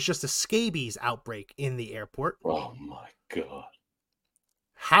 there was just a scabies outbreak in the airport. Oh my God.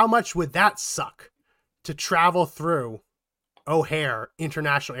 How much would that suck to travel through O'Hare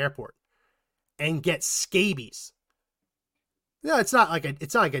International Airport and get scabies? No, it's not like a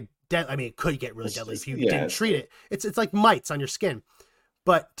dead. I mean, it could get really deadly if you didn't treat it. It's like mites on your skin,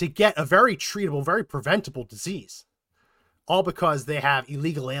 but to get a very treatable, very preventable disease, all because they have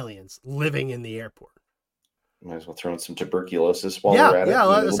illegal aliens living in the airport. Might as well throw in some tuberculosis while we're at it. Yeah,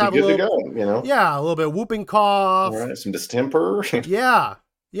 let's have a little. To go, you know? Yeah, a little bit of whooping cough. All right, some distemper.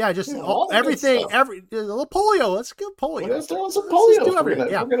 Yeah, just everything. A little polio. Let's get polio. Let's do some polio. We're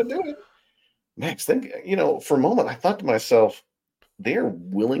gonna do it. Max, think for a moment I thought to myself, they're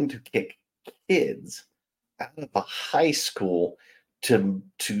willing to kick kids out of a high school to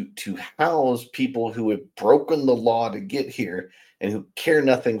house people who have broken the law to get here and who care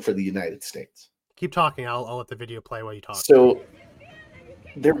nothing for the United States. Keep talking. I'll let the video play while you talk. So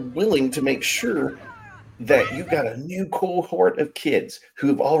they're willing to make sure that you've got a new cohort of kids who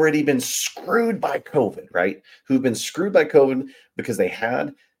have already been screwed by COVID, right? Who've been screwed by COVID because they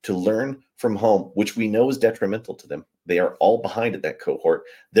had to learn from home, which we know is detrimental to them. They are all behind at that cohort.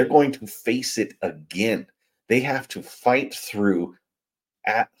 They're going to face it again. They have to fight through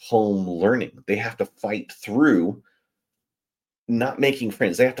at-home learning. They have to fight through not making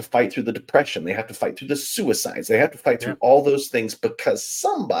friends. They have to fight through the depression. They have to fight through the suicides. They have to fight through all those things because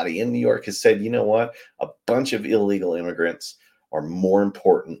somebody in New York has said, you know what? A bunch of illegal immigrants are more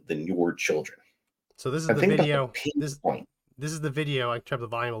important than your children. So this is the video. This is the video. I turn up the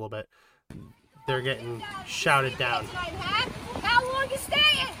volume a little bit. They're getting shouted down. How long you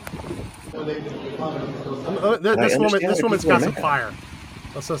staying? This woman's got some fire.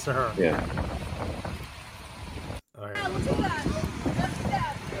 Let's listen to her. Yeah. All right.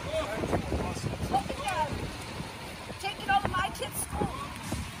 Taking over my kid's school.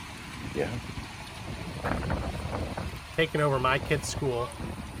 Yeah. Taking over my kid's school.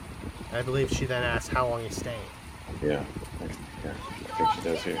 I believe she then asked how long he's staying. Yeah. I think she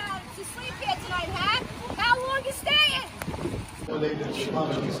does here. To sleep here tonight, huh? How long you staying?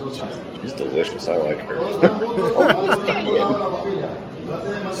 She's delicious. I like her.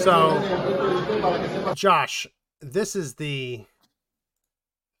 So, Josh, this is the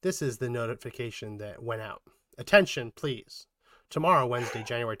notification that went out. Attention, please. Tomorrow, Wednesday,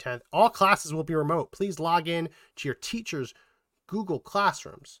 January 10th, all classes will be remote. Please log in to your teacher's Google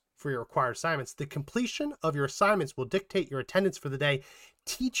Classrooms for your required assignments. The completion of your assignments will dictate your attendance for the day.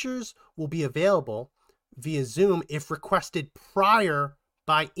 Teachers will be available via Zoom if requested prior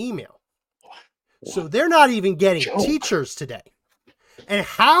by email. So they're not even getting teachers today. And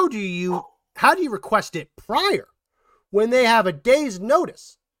how do you request it prior when they have a day's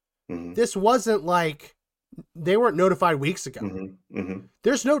notice? Mm-hmm. This wasn't like they weren't notified weeks ago. Mm-hmm. Mm-hmm.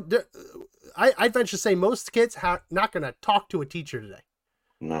 There's no. I'd venture to say most kids are not going to talk to a teacher today.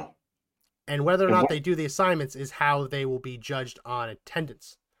 No. And whether or not they do the assignments is how they will be judged on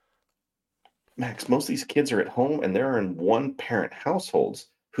attendance. Max, most of these kids are at home and they're in one-parent households.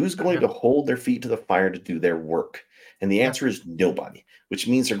 Who's going to hold their feet to the fire to do their work? And the answer is nobody, which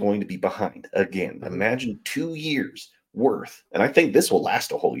means they're going to be behind. Again, imagine 2 years worth. And I think this will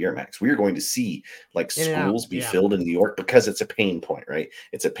last a whole year, Max. We are going to see schools be filled in New York because it's a pain point, right?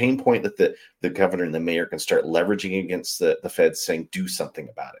 It's a pain point that the governor and the mayor can start leveraging against the feds saying, do something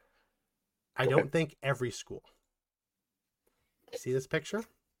about it. I don't think every school. See this picture?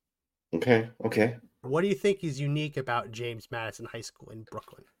 Okay. What do you think is unique about James Madison High School in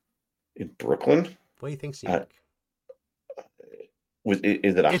Brooklyn? In Brooklyn? What do you think's unique?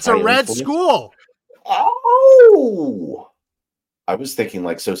 Is it It's a red school. Oh! I was thinking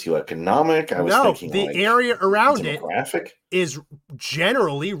like socioeconomic. I was thinking the like area around demographic. it is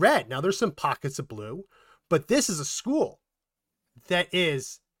generally red. Now there's some pockets of blue, but this is a school that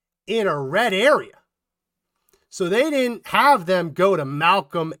is in a red area. So they didn't have them go to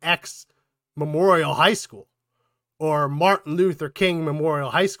Malcolm X Memorial High School or Martin Luther King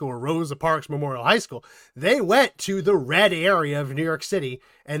Memorial High School or Rosa Parks Memorial High School. They went to the red area of New York City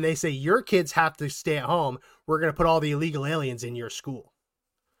and they say, your kids have to stay at home. We're going to put all the illegal aliens in your school.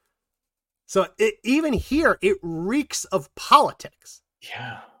 So even here, it reeks of politics.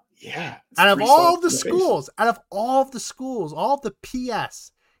 Yeah. Out of all the schools, all of the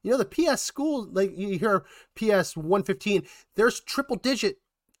PS, the PS schools, like you hear PS 115, there's triple digit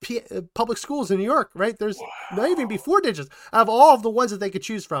public schools in New York, right? There's not even be 4 digits. Out of all of the ones that they could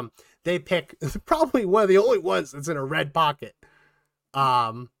choose from, they pick probably one of the only ones that's in a red pocket.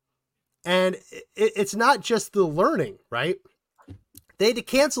 And it's not just the learning, right? They had to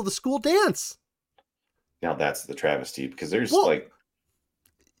cancel the school dance. Now that's the travesty because there's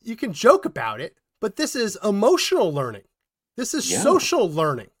you can joke about it, but this is emotional learning. This is social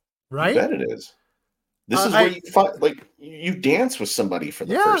learning, right? I bet it is. This is where you find, you dance with somebody for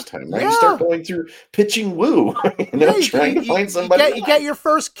the first time, right? You start going through pitching woo, trying to find somebody. You get your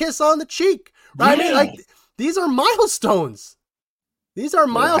first kiss on the cheek, right? Yeah. I mean, these are milestones. These are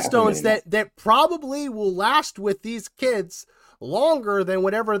milestones that probably will last with these kids longer than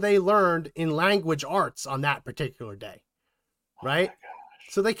whatever they learned in language arts on that particular day, right?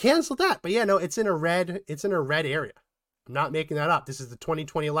 So they canceled that, but it's in a red area. I'm not making that up. This is the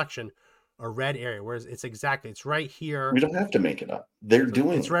 2020 election, a red area. Whereas it's right here. We don't have to make it up. They're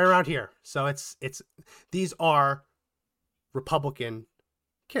doing it's right around here. So these are Republican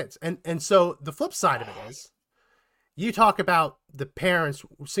kids, and so the flip side of it is, you talk about the parents,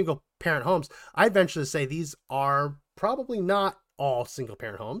 single parent homes. I'd venture to say these are probably not all single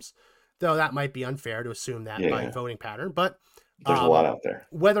parent homes, though that might be unfair to assume that by voting pattern. But there's a lot out there.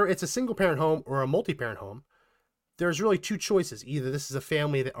 Whether it's a single parent home or a multi-parent home, there's really 2 choices. Either this is a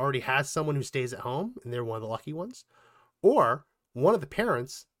family that already has someone who stays at home and they're one of the lucky ones, or one of the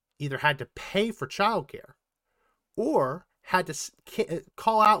parents either had to pay for childcare or had to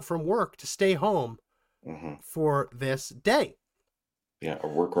call out from work to stay home for this day. Yeah, or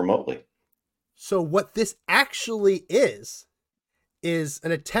work remotely. So what this actually is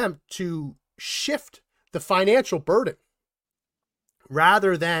an attempt to shift the financial burden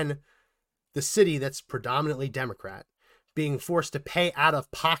rather than the city that's predominantly Democrat being forced to pay out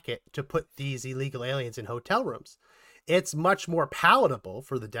of pocket to put these illegal aliens in hotel rooms. It's much more palatable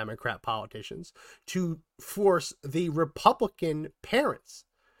for the Democrat politicians to force the Republican parents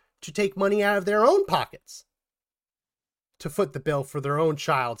to take money out of their own pockets to foot the bill for their own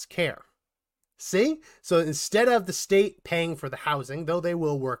child's care. See? So instead of the state paying for the housing, though they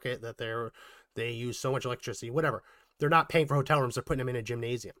will work it, that they use so much electricity, whatever, they're not paying for hotel rooms, they're putting them in a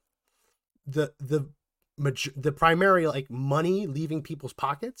gymnasium. The primary money leaving people's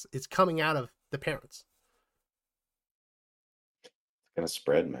pockets is coming out of the parents. It's gonna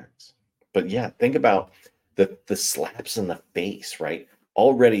spread, Max. But think about the slaps in the face, right?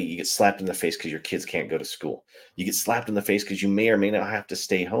 Already you get slapped in the face because your kids can't go to school. You get slapped in the face because you may or may not have to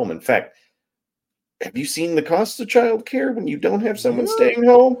stay home. In fact, have you seen the cost of childcare when you don't have someone staying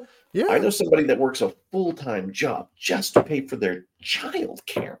home? Yeah. I know somebody that works a full-time job just to pay for their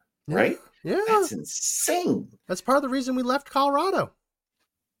childcare, right? Yeah. That's insane. That's part of the reason we left Colorado.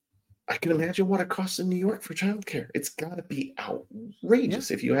 I can imagine what it costs in New York for childcare. It's got to be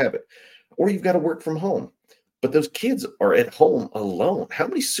outrageous if you have it. Or you've got to work from home. But those kids are at home alone. How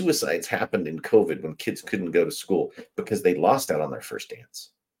many suicides happened in COVID when kids couldn't go to school because they lost out on their first dance?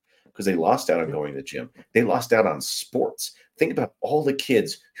 Because they lost out on going to the gym. They lost out on sports. Think about all the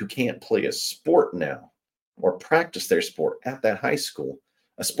kids who can't play a sport now or practice their sport at that high school.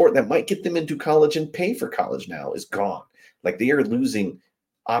 A sport that might get them into college and pay for college now is gone. Like they are losing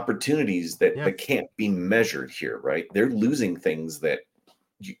opportunities that can't be measured here, right? They're losing things that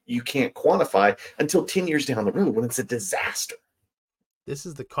you can't quantify until 10 years down the road when it's a disaster. This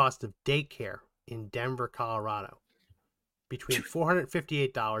is the cost of daycare in Denver, Colorado. Between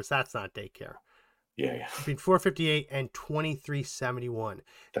 $458, that's not daycare. Yeah. Between $458 and $2371.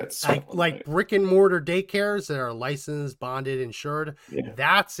 That's like brick and mortar daycares that are licensed, bonded, insured. Yeah.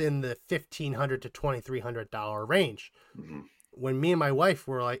 That's in the $1,500 to $2,300 range. Mm-hmm. When me and my wife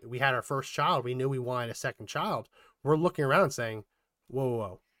we had our first child, we knew we wanted a second child. we're looking around saying,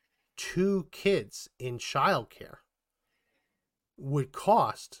 whoa, 2 kids in childcare would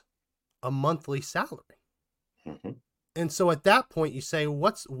cost a monthly salary. Mm-hmm. And so at that point you say,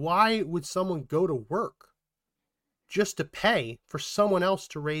 why would someone go to work just to pay for someone else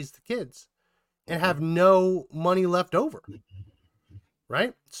to raise the kids and have no money left over?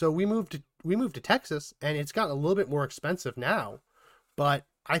 Right? So we moved to Texas, and it's gotten a little bit more expensive now, but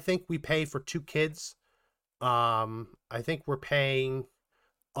I think we pay for 2 kids. I think we're paying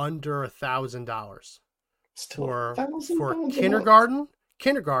under $1,000 for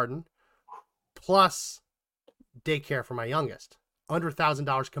kindergarten plus daycare for my youngest, under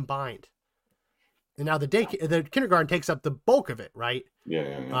 $1,000 combined. And now the kindergarten takes up the bulk of it, right?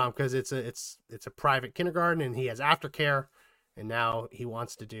 Yeah. Because it's a private kindergarten, and he has aftercare, and now he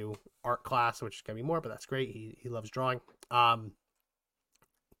wants to do art class, which is gonna be more, but that's great. He loves drawing.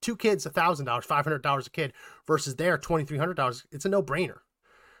 2 kids, $1,000, $500 a kid, versus their $2,300. It's a no-brainer,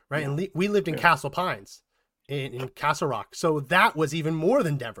 right? Yeah. And we lived in Castle Pines, in Castle Rock, so that was even more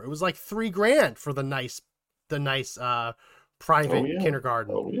than Denver. It was like $3,000 for the nice private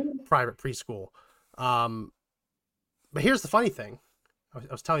kindergarten, private preschool. But here's the funny thing. I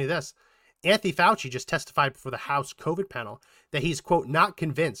was telling you this. Anthony Fauci just testified before the House COVID panel that he's, quote, not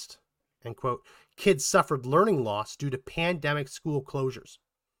convinced, end quote, kids suffered learning loss due to pandemic school closures.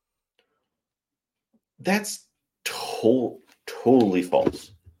 That's totally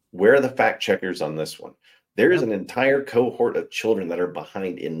false. Where are the fact checkers on this one? There is an entire cohort of children that are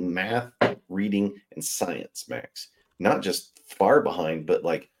behind in math, reading, and science, Max. Not just far behind, but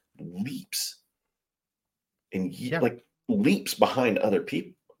like leaps. And like leaps behind other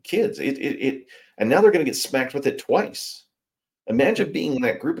kids. And now they're going to get smacked with it twice. Imagine being in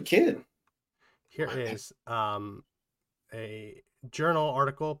that group of kids. Here is a journal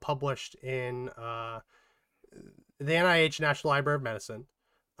article published in the NIH National Library of Medicine.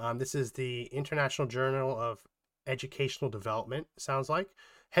 This is the International Journal of Educational Development, sounds like.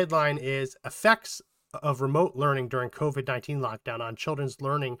 Headline is Effects of Remote Learning During COVID-19 Lockdown on Children's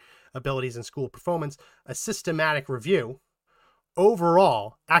Learning Abilities and School Performance, a systematic review.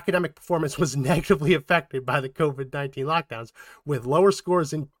 Overall, academic performance was negatively affected by the COVID-19 lockdowns, with lower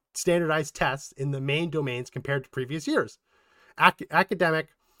scores in standardized tests in the main domains compared to previous years. Academic,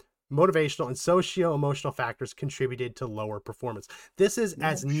 motivational, and socio-emotional factors contributed to lower performance. This is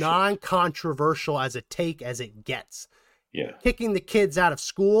as non-controversial as a take as it gets. Yeah. Kicking the kids out of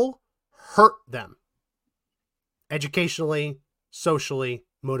school hurt them. Educationally, socially,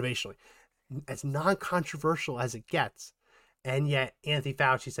 motivationally. As non-controversial as it gets. And yet Anthony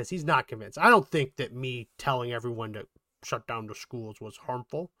Fauci says he's not convinced. I don't think that me telling everyone to shut down the schools was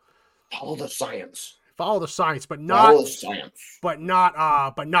harmful. Follow the science. Follow the science, but not follow science. But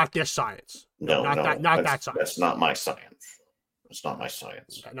not this science. No, not that science. That's not my science. It's not my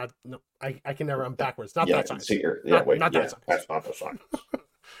science. I can never. I'm backwards. Not that science. Not that science. That's not the science.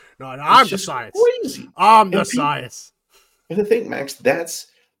 No, I'm the science. Crazy. I'm the science. And the thing, Max, that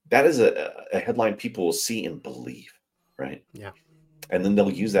is a headline people will see and believe, right? Yeah. And then they'll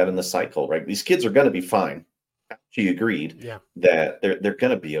use that in the cycle, right? These kids are going to be fine. She agreed that they're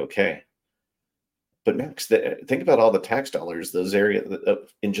going to be okay. But Max, think about all the tax dollars those areas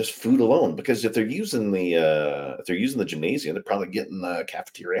in just food alone. Because if they're using the gymnasium, they're probably getting the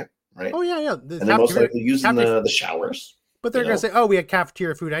cafeteria, right? Oh yeah. And they're most likely using the showers. But they're going to say, "Oh, we had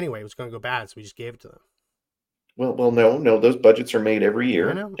cafeteria food anyway. It was going to go bad, so we just gave it to them." Well, no. Those budgets are made every year,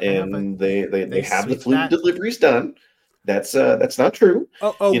 and they have the food deliveries done. That's not true.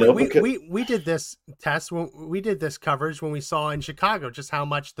 We did this test when we did this coverage when we saw in Chicago just how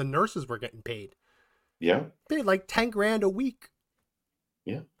much the nurses were getting paid. Yeah, paid like $10,000 a week.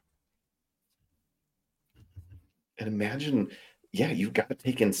 Yeah, and imagine, you've got to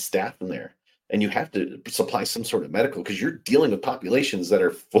take in staff in there, and you have to supply some sort of medical because you're dealing with populations that are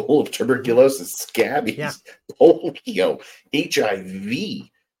full of tuberculosis, scabies, polio, HIV.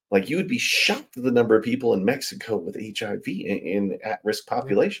 Like, you would be shocked at the number of people in Mexico with HIV in at-risk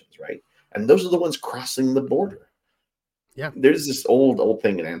populations, right? And those are the ones crossing the border. Yeah. There's this old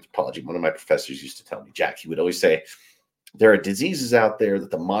thing in anthropology. One of my professors used to tell me, Jack, he would always say, there are diseases out there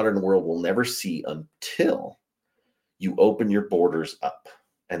that the modern world will never see until you open your borders up.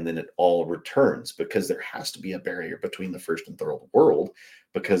 And then it all returns, because there has to be a barrier between the first and third world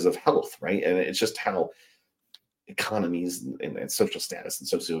because of health, right? And it's just how economies and social status and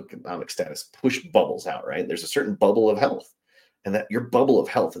socioeconomic status push bubbles out, right? There's a certain bubble of health, and that your bubble of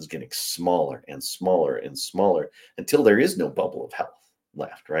health is getting smaller and smaller and smaller until there is no bubble of health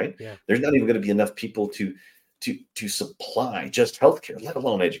left, right? Yeah. There's not even going to be enough people to to supply just healthcare, let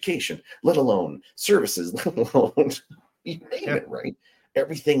alone education, let alone services, let alone you name it, right?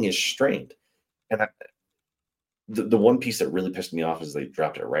 Everything is strained. And the one piece that really pissed me off is they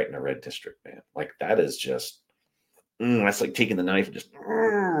dropped it right in a red district, man. Like that is just that's like taking the knife and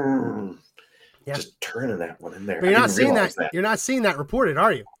just turning that one in there. But you're not seeing that. You're not seeing that reported,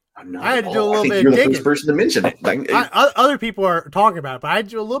 are you? I had to do a little bit of you're digging. the first person to mention it. Like, Other people are talking about it, but I had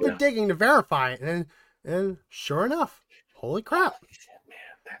to do a little bit of digging to verify it, and sure enough, holy crap,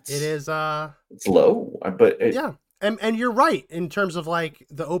 man, it is. It's low, but and you're right in terms of like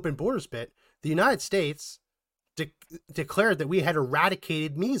the open borders bit. The United States declared that we had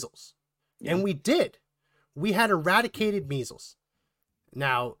eradicated measles, and we did. We had eradicated measles.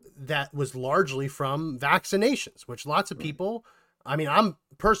 Now that was largely from vaccinations, which lots of people. I mean, I'm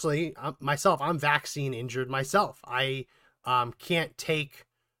vaccine injured myself. I can't take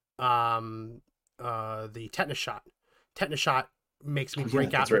the tetanus shot. Tetanus shot makes me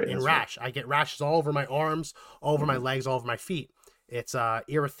break out in rash. I get rashes all over my arms, all over my legs, all over my feet. It's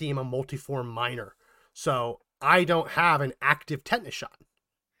erythema multiforme minor. So I don't have an active tetanus shot.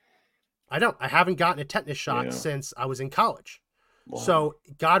 I haven't gotten a tetanus shot since I was in college. Wow. So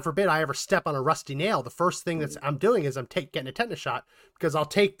God forbid I ever step on a rusty nail. The first thing I'm doing is I'm getting a tetanus shot, because I'll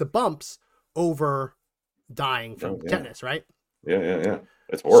take the bumps over dying from tetanus, right? Yeah.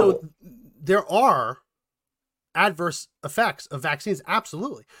 It's horrible. So there are adverse effects of vaccines,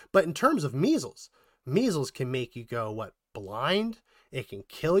 absolutely. But in terms of measles can make you go blind. It can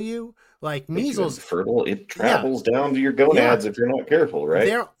kill you. Like measles, infertile. It travels down to your gonads if you're not careful,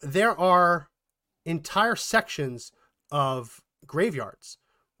 right? There are entire sections of graveyards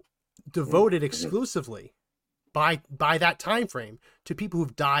devoted exclusively by that time frame to people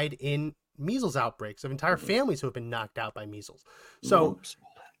who've died in measles outbreaks, of entire families who have been knocked out by measles. So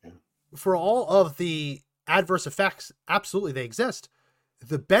for all of the adverse effects, absolutely they exist.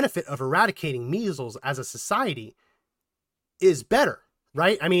 The benefit of eradicating measles as a society is better,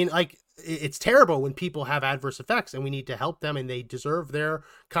 right? I mean, like, it's terrible when people have adverse effects, and we need to help them, and they deserve their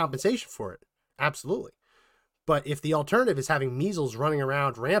compensation for it. Absolutely. But if the alternative is having measles running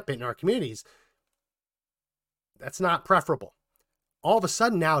around rampant in our communities, that's not preferable. All of a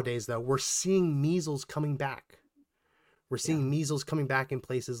sudden nowadays, though, we're seeing measles coming back. We're seeing measles coming back in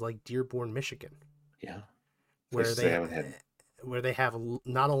places like Dearborn, Michigan. Yeah. Where they have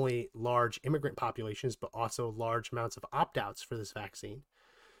not only large immigrant populations, but also large amounts of opt-outs for this vaccine.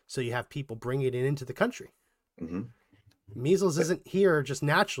 So you have people bringing it into the country. Mm-hmm. Measles isn't here just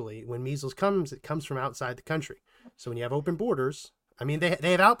naturally. When measles comes, it comes from outside the country. So when you have open borders, I mean, they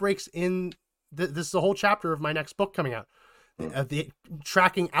have outbreaks in this is a whole chapter of my next book coming out. The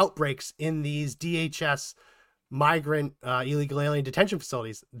tracking outbreaks in these DHS migrant illegal alien detention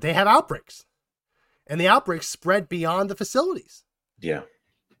facilities. They have outbreaks, and the outbreaks spread beyond the facilities. Yeah.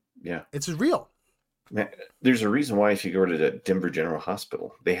 It's real. Man, there's a reason why if you go to the Denver General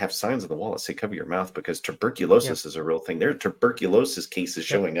Hospital, they have signs on the wall that say cover your mouth, because tuberculosis is a real thing. There are tuberculosis cases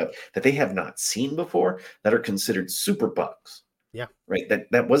showing up that they have not seen before that are considered superbugs. Yeah. Right.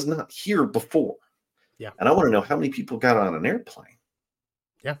 That was not here before. Yeah. And I want to know how many people got on an airplane.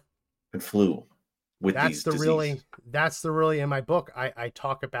 Yeah. And flew with these diseases. That's the really in my book. I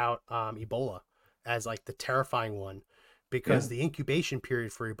talk about Ebola as like the terrifying one. Because the incubation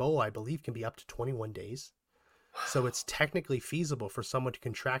period for Ebola, I believe, can be up to 21 days. So it's technically feasible for someone to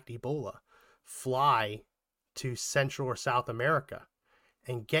contract Ebola, fly to Central or South America,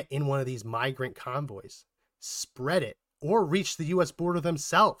 and get in one of these migrant convoys, spread it, or reach the U.S. border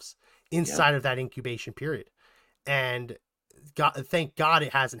themselves inside of that incubation period. And thank God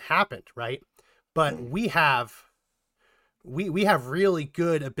it hasn't happened, right? But we have really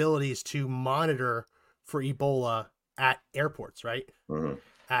good abilities to monitor for Ebola at airports, right? Mm-hmm.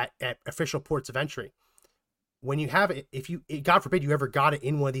 At official ports of entry. When you have it, if you, God forbid, you ever got it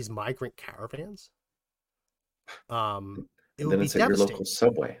in one of these migrant caravans, it would be devastating. Your local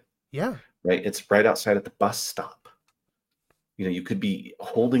subway. Yeah. Right. It's right outside at the bus stop. You know, you could be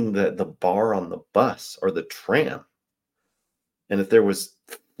holding the bar on the bus or the tram. And if there was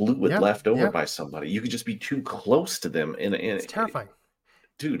fluid left over by somebody, you could just be too close to them. And it's terrifying.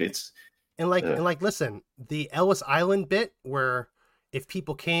 Dude, it's... And listen, the Ellis Island bit where if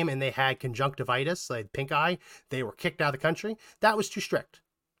people came and they had conjunctivitis, like pink eye, they were kicked out of the country. That was too strict,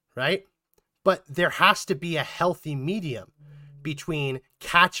 right? But there has to be a healthy medium between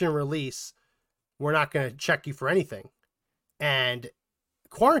catch and release. We're not going to check you for anything, and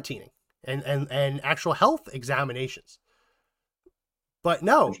quarantining and actual health examinations. But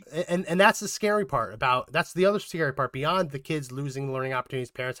no, and that's the scary part that's the other scary part beyond the kids losing learning opportunities,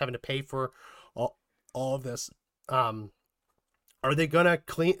 parents having to pay for all of this. Are they gonna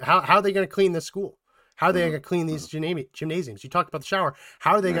clean? How are they gonna clean this school? How are they gonna clean these gymnasiums? You talked about the shower.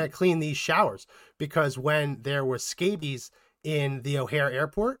 How are they gonna clean these showers? Because when there were scabies in the O'Hare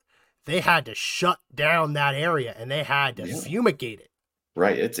Airport, they had to shut down that area and they had to fumigate it.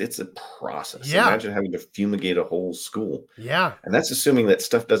 Right. It's a process. Yeah. Imagine having to fumigate a whole school. Yeah. And that's assuming that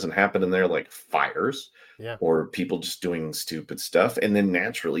stuff doesn't happen in there, like fires Yeah. or people just doing stupid stuff. And then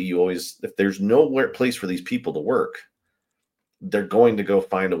naturally, you always, if there's nowhere place for these people to work, they're going to go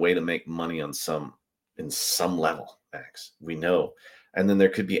find a way to make money on in some level, Max. We know. And then there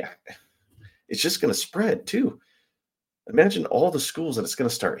could be, it's just going to spread too. Imagine all the schools that it's going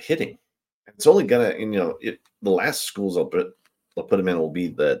to start hitting. It's only going to, the last schools I'll put them in will be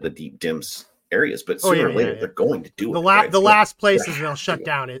the deep dims areas, but sooner or later they're going to do it. The last places they'll shut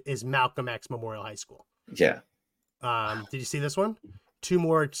down is Malcolm X Memorial High School. Yeah. Did you see this one? 2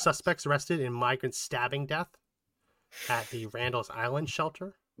 more suspects arrested in migrant stabbing death at the Randall's Island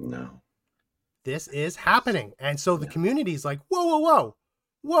shelter. No. This is happening. And so the community's like, whoa.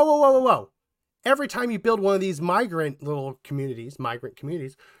 Every time you build one of these migrant communities,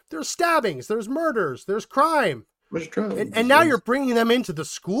 there's stabbings, there's murders, there's crime. And now you're bringing them into the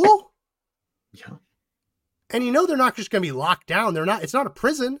school? Yeah. And they're not just going to be locked down. It's not a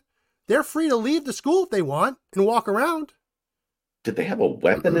prison. They're free to leave the school if they want and walk around. Did they have a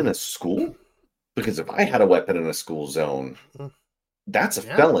weapon in a school? Because if I had a weapon in a school zone, that's a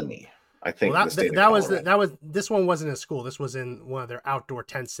felony. I think this one wasn't a school. This was in one of their outdoor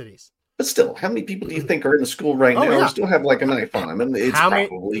tent cities. But still, how many people do you think are in the school right now and still have like a knife on them? And it's How many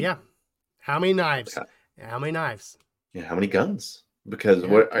knives? Yeah. How many knives? Yeah, how many guns? Because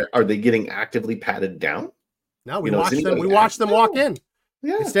what are they getting actively patted down? No, we watched them walk in.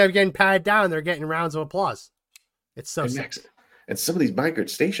 Yeah. Instead of getting patted down, they're getting rounds of applause. It's so sick. And some of these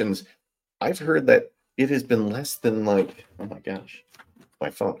migrant stations, I've heard that it has been less than oh my gosh, my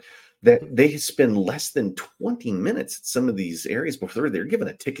phone. That they spend less than 20 minutes at some of these areas before they're given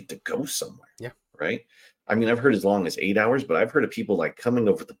a ticket to go somewhere. Yeah. Right. I mean, I've heard as long as 8 hours, but I've heard of people coming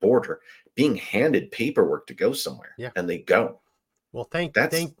over the border being handed paperwork to go somewhere. Yeah. And they go. Well, thank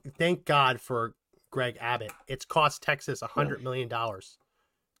God for Greg Abbott. It's cost Texas $100 million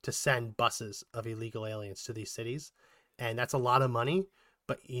to send buses of illegal aliens to these cities. And that's a lot of money.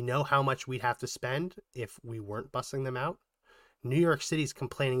 But you know how much we'd have to spend if we weren't bussing them out? New York City's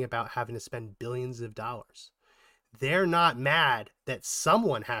complaining about having to spend billions of dollars. They're not mad that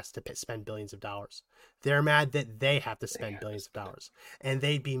someone has to spend billions of dollars. They're mad that they have to spend billions of dollars. And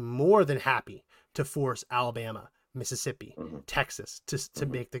they'd be more than happy to force Alabama, Mississippi, Texas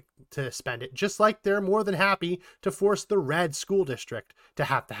to spend it, just like they're more than happy to force the red school district to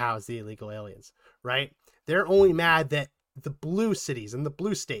have to house the illegal aliens, right? They're only mad that the blue cities and the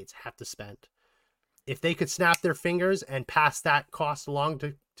blue states have to spend. If they could snap their fingers and pass that cost along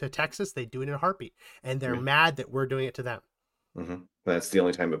to Texas, they'd do it in a heartbeat. And they're mad that we're doing it to them. Mm-hmm. That's the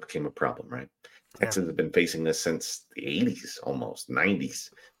only time it became a problem, right? Texas has been facing this since the 80s, almost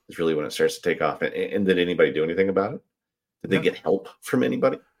 90s is really when it starts to take off. And did anybody do anything about it? Did they get help from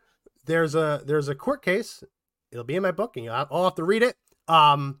anybody? There's a court case. It'll be in my book, and I'll have to read it.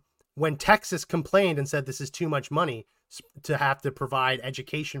 When Texas complained and said this is too much money to have to provide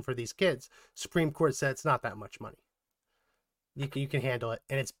education for these kids, Supreme Court said it's not that much money. You can handle it,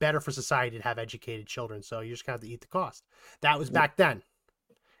 and it's better for society to have educated children, so you just have to eat the cost. That was back then.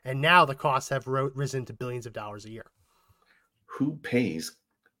 And now the costs have risen to billions of dollars a year. Who pays?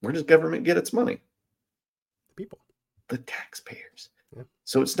 Where does government get its money? The people. The taxpayers. Yeah.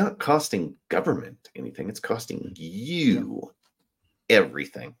 So it's not costing government anything. It's costing you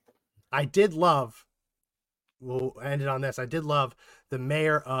everything. I did love, we'll end it on this. I did love the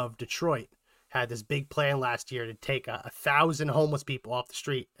mayor of Detroit had this big plan last year to take 1,000 homeless people off the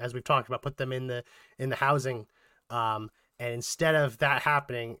street, as we've talked about, put them in the housing. And instead of that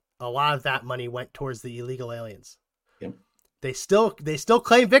happening, a lot of that money went towards the illegal aliens. Yep. They still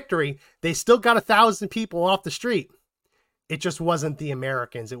claim victory. They still got 1,000 people off the street. It just wasn't the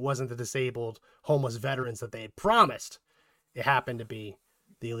Americans. It wasn't the disabled homeless veterans that they had promised. It happened to be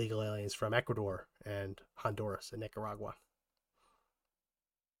the illegal aliens from Ecuador and Honduras and Nicaragua.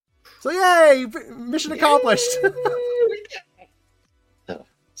 So yay! Mission accomplished.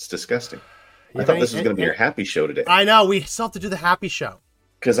 It's disgusting. I thought this was going to be your happy show today. I know. We still have to do the happy show.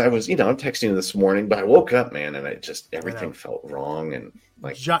 Because I was, I'm texting you this morning, but I woke up, man, and everything felt wrong. And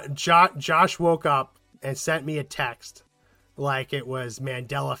Josh woke up and sent me a text like it was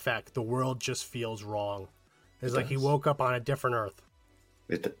Mandela effect. The world just feels wrong. It's like he woke up on a different earth.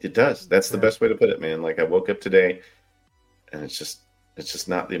 It does. That's the best way to put it, man. Like I woke up today, and it's just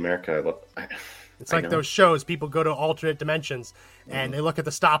not the America I love. It's like those shows, people go to alternate dimensions and they look at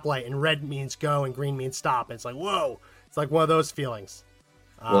the stoplight and red means go and green means stop. And it's like, whoa. It's like one of those feelings.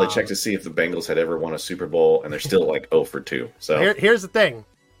 Well, they checked to see if the Bengals had ever won a Super Bowl, and they're still like 0 for 2. So here's the thing.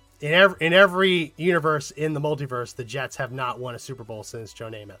 In every universe in the multiverse, the Jets have not won a Super Bowl since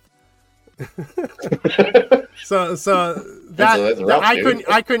Joe Namath. so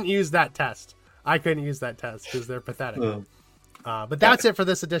I couldn't use that test. I couldn't use that test because they're pathetic. But that's it for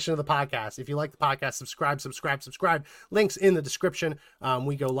this edition of the podcast. If you like the podcast, subscribe. Links in the description.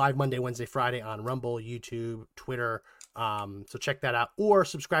 We go live Monday, Wednesday, Friday on Rumble, YouTube, Twitter. So check that out, or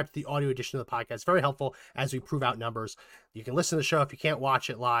subscribe to the audio edition of the podcast. It's very helpful as we prove out numbers. You can listen to the show if you can't watch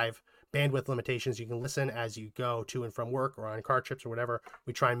it live. Bandwidth limitations, you can listen as you go to and from work or on car trips or whatever.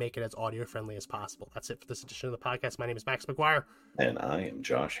 We try and make it as audio friendly as possible. That's it for this edition of the podcast. My name is Max McGuire. And I am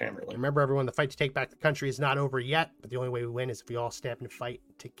Josh Hammerlin. Remember, everyone, the fight to take back the country is not over yet, but the only way we win is if we all stand and fight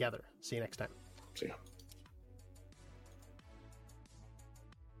together. See you next time. See ya.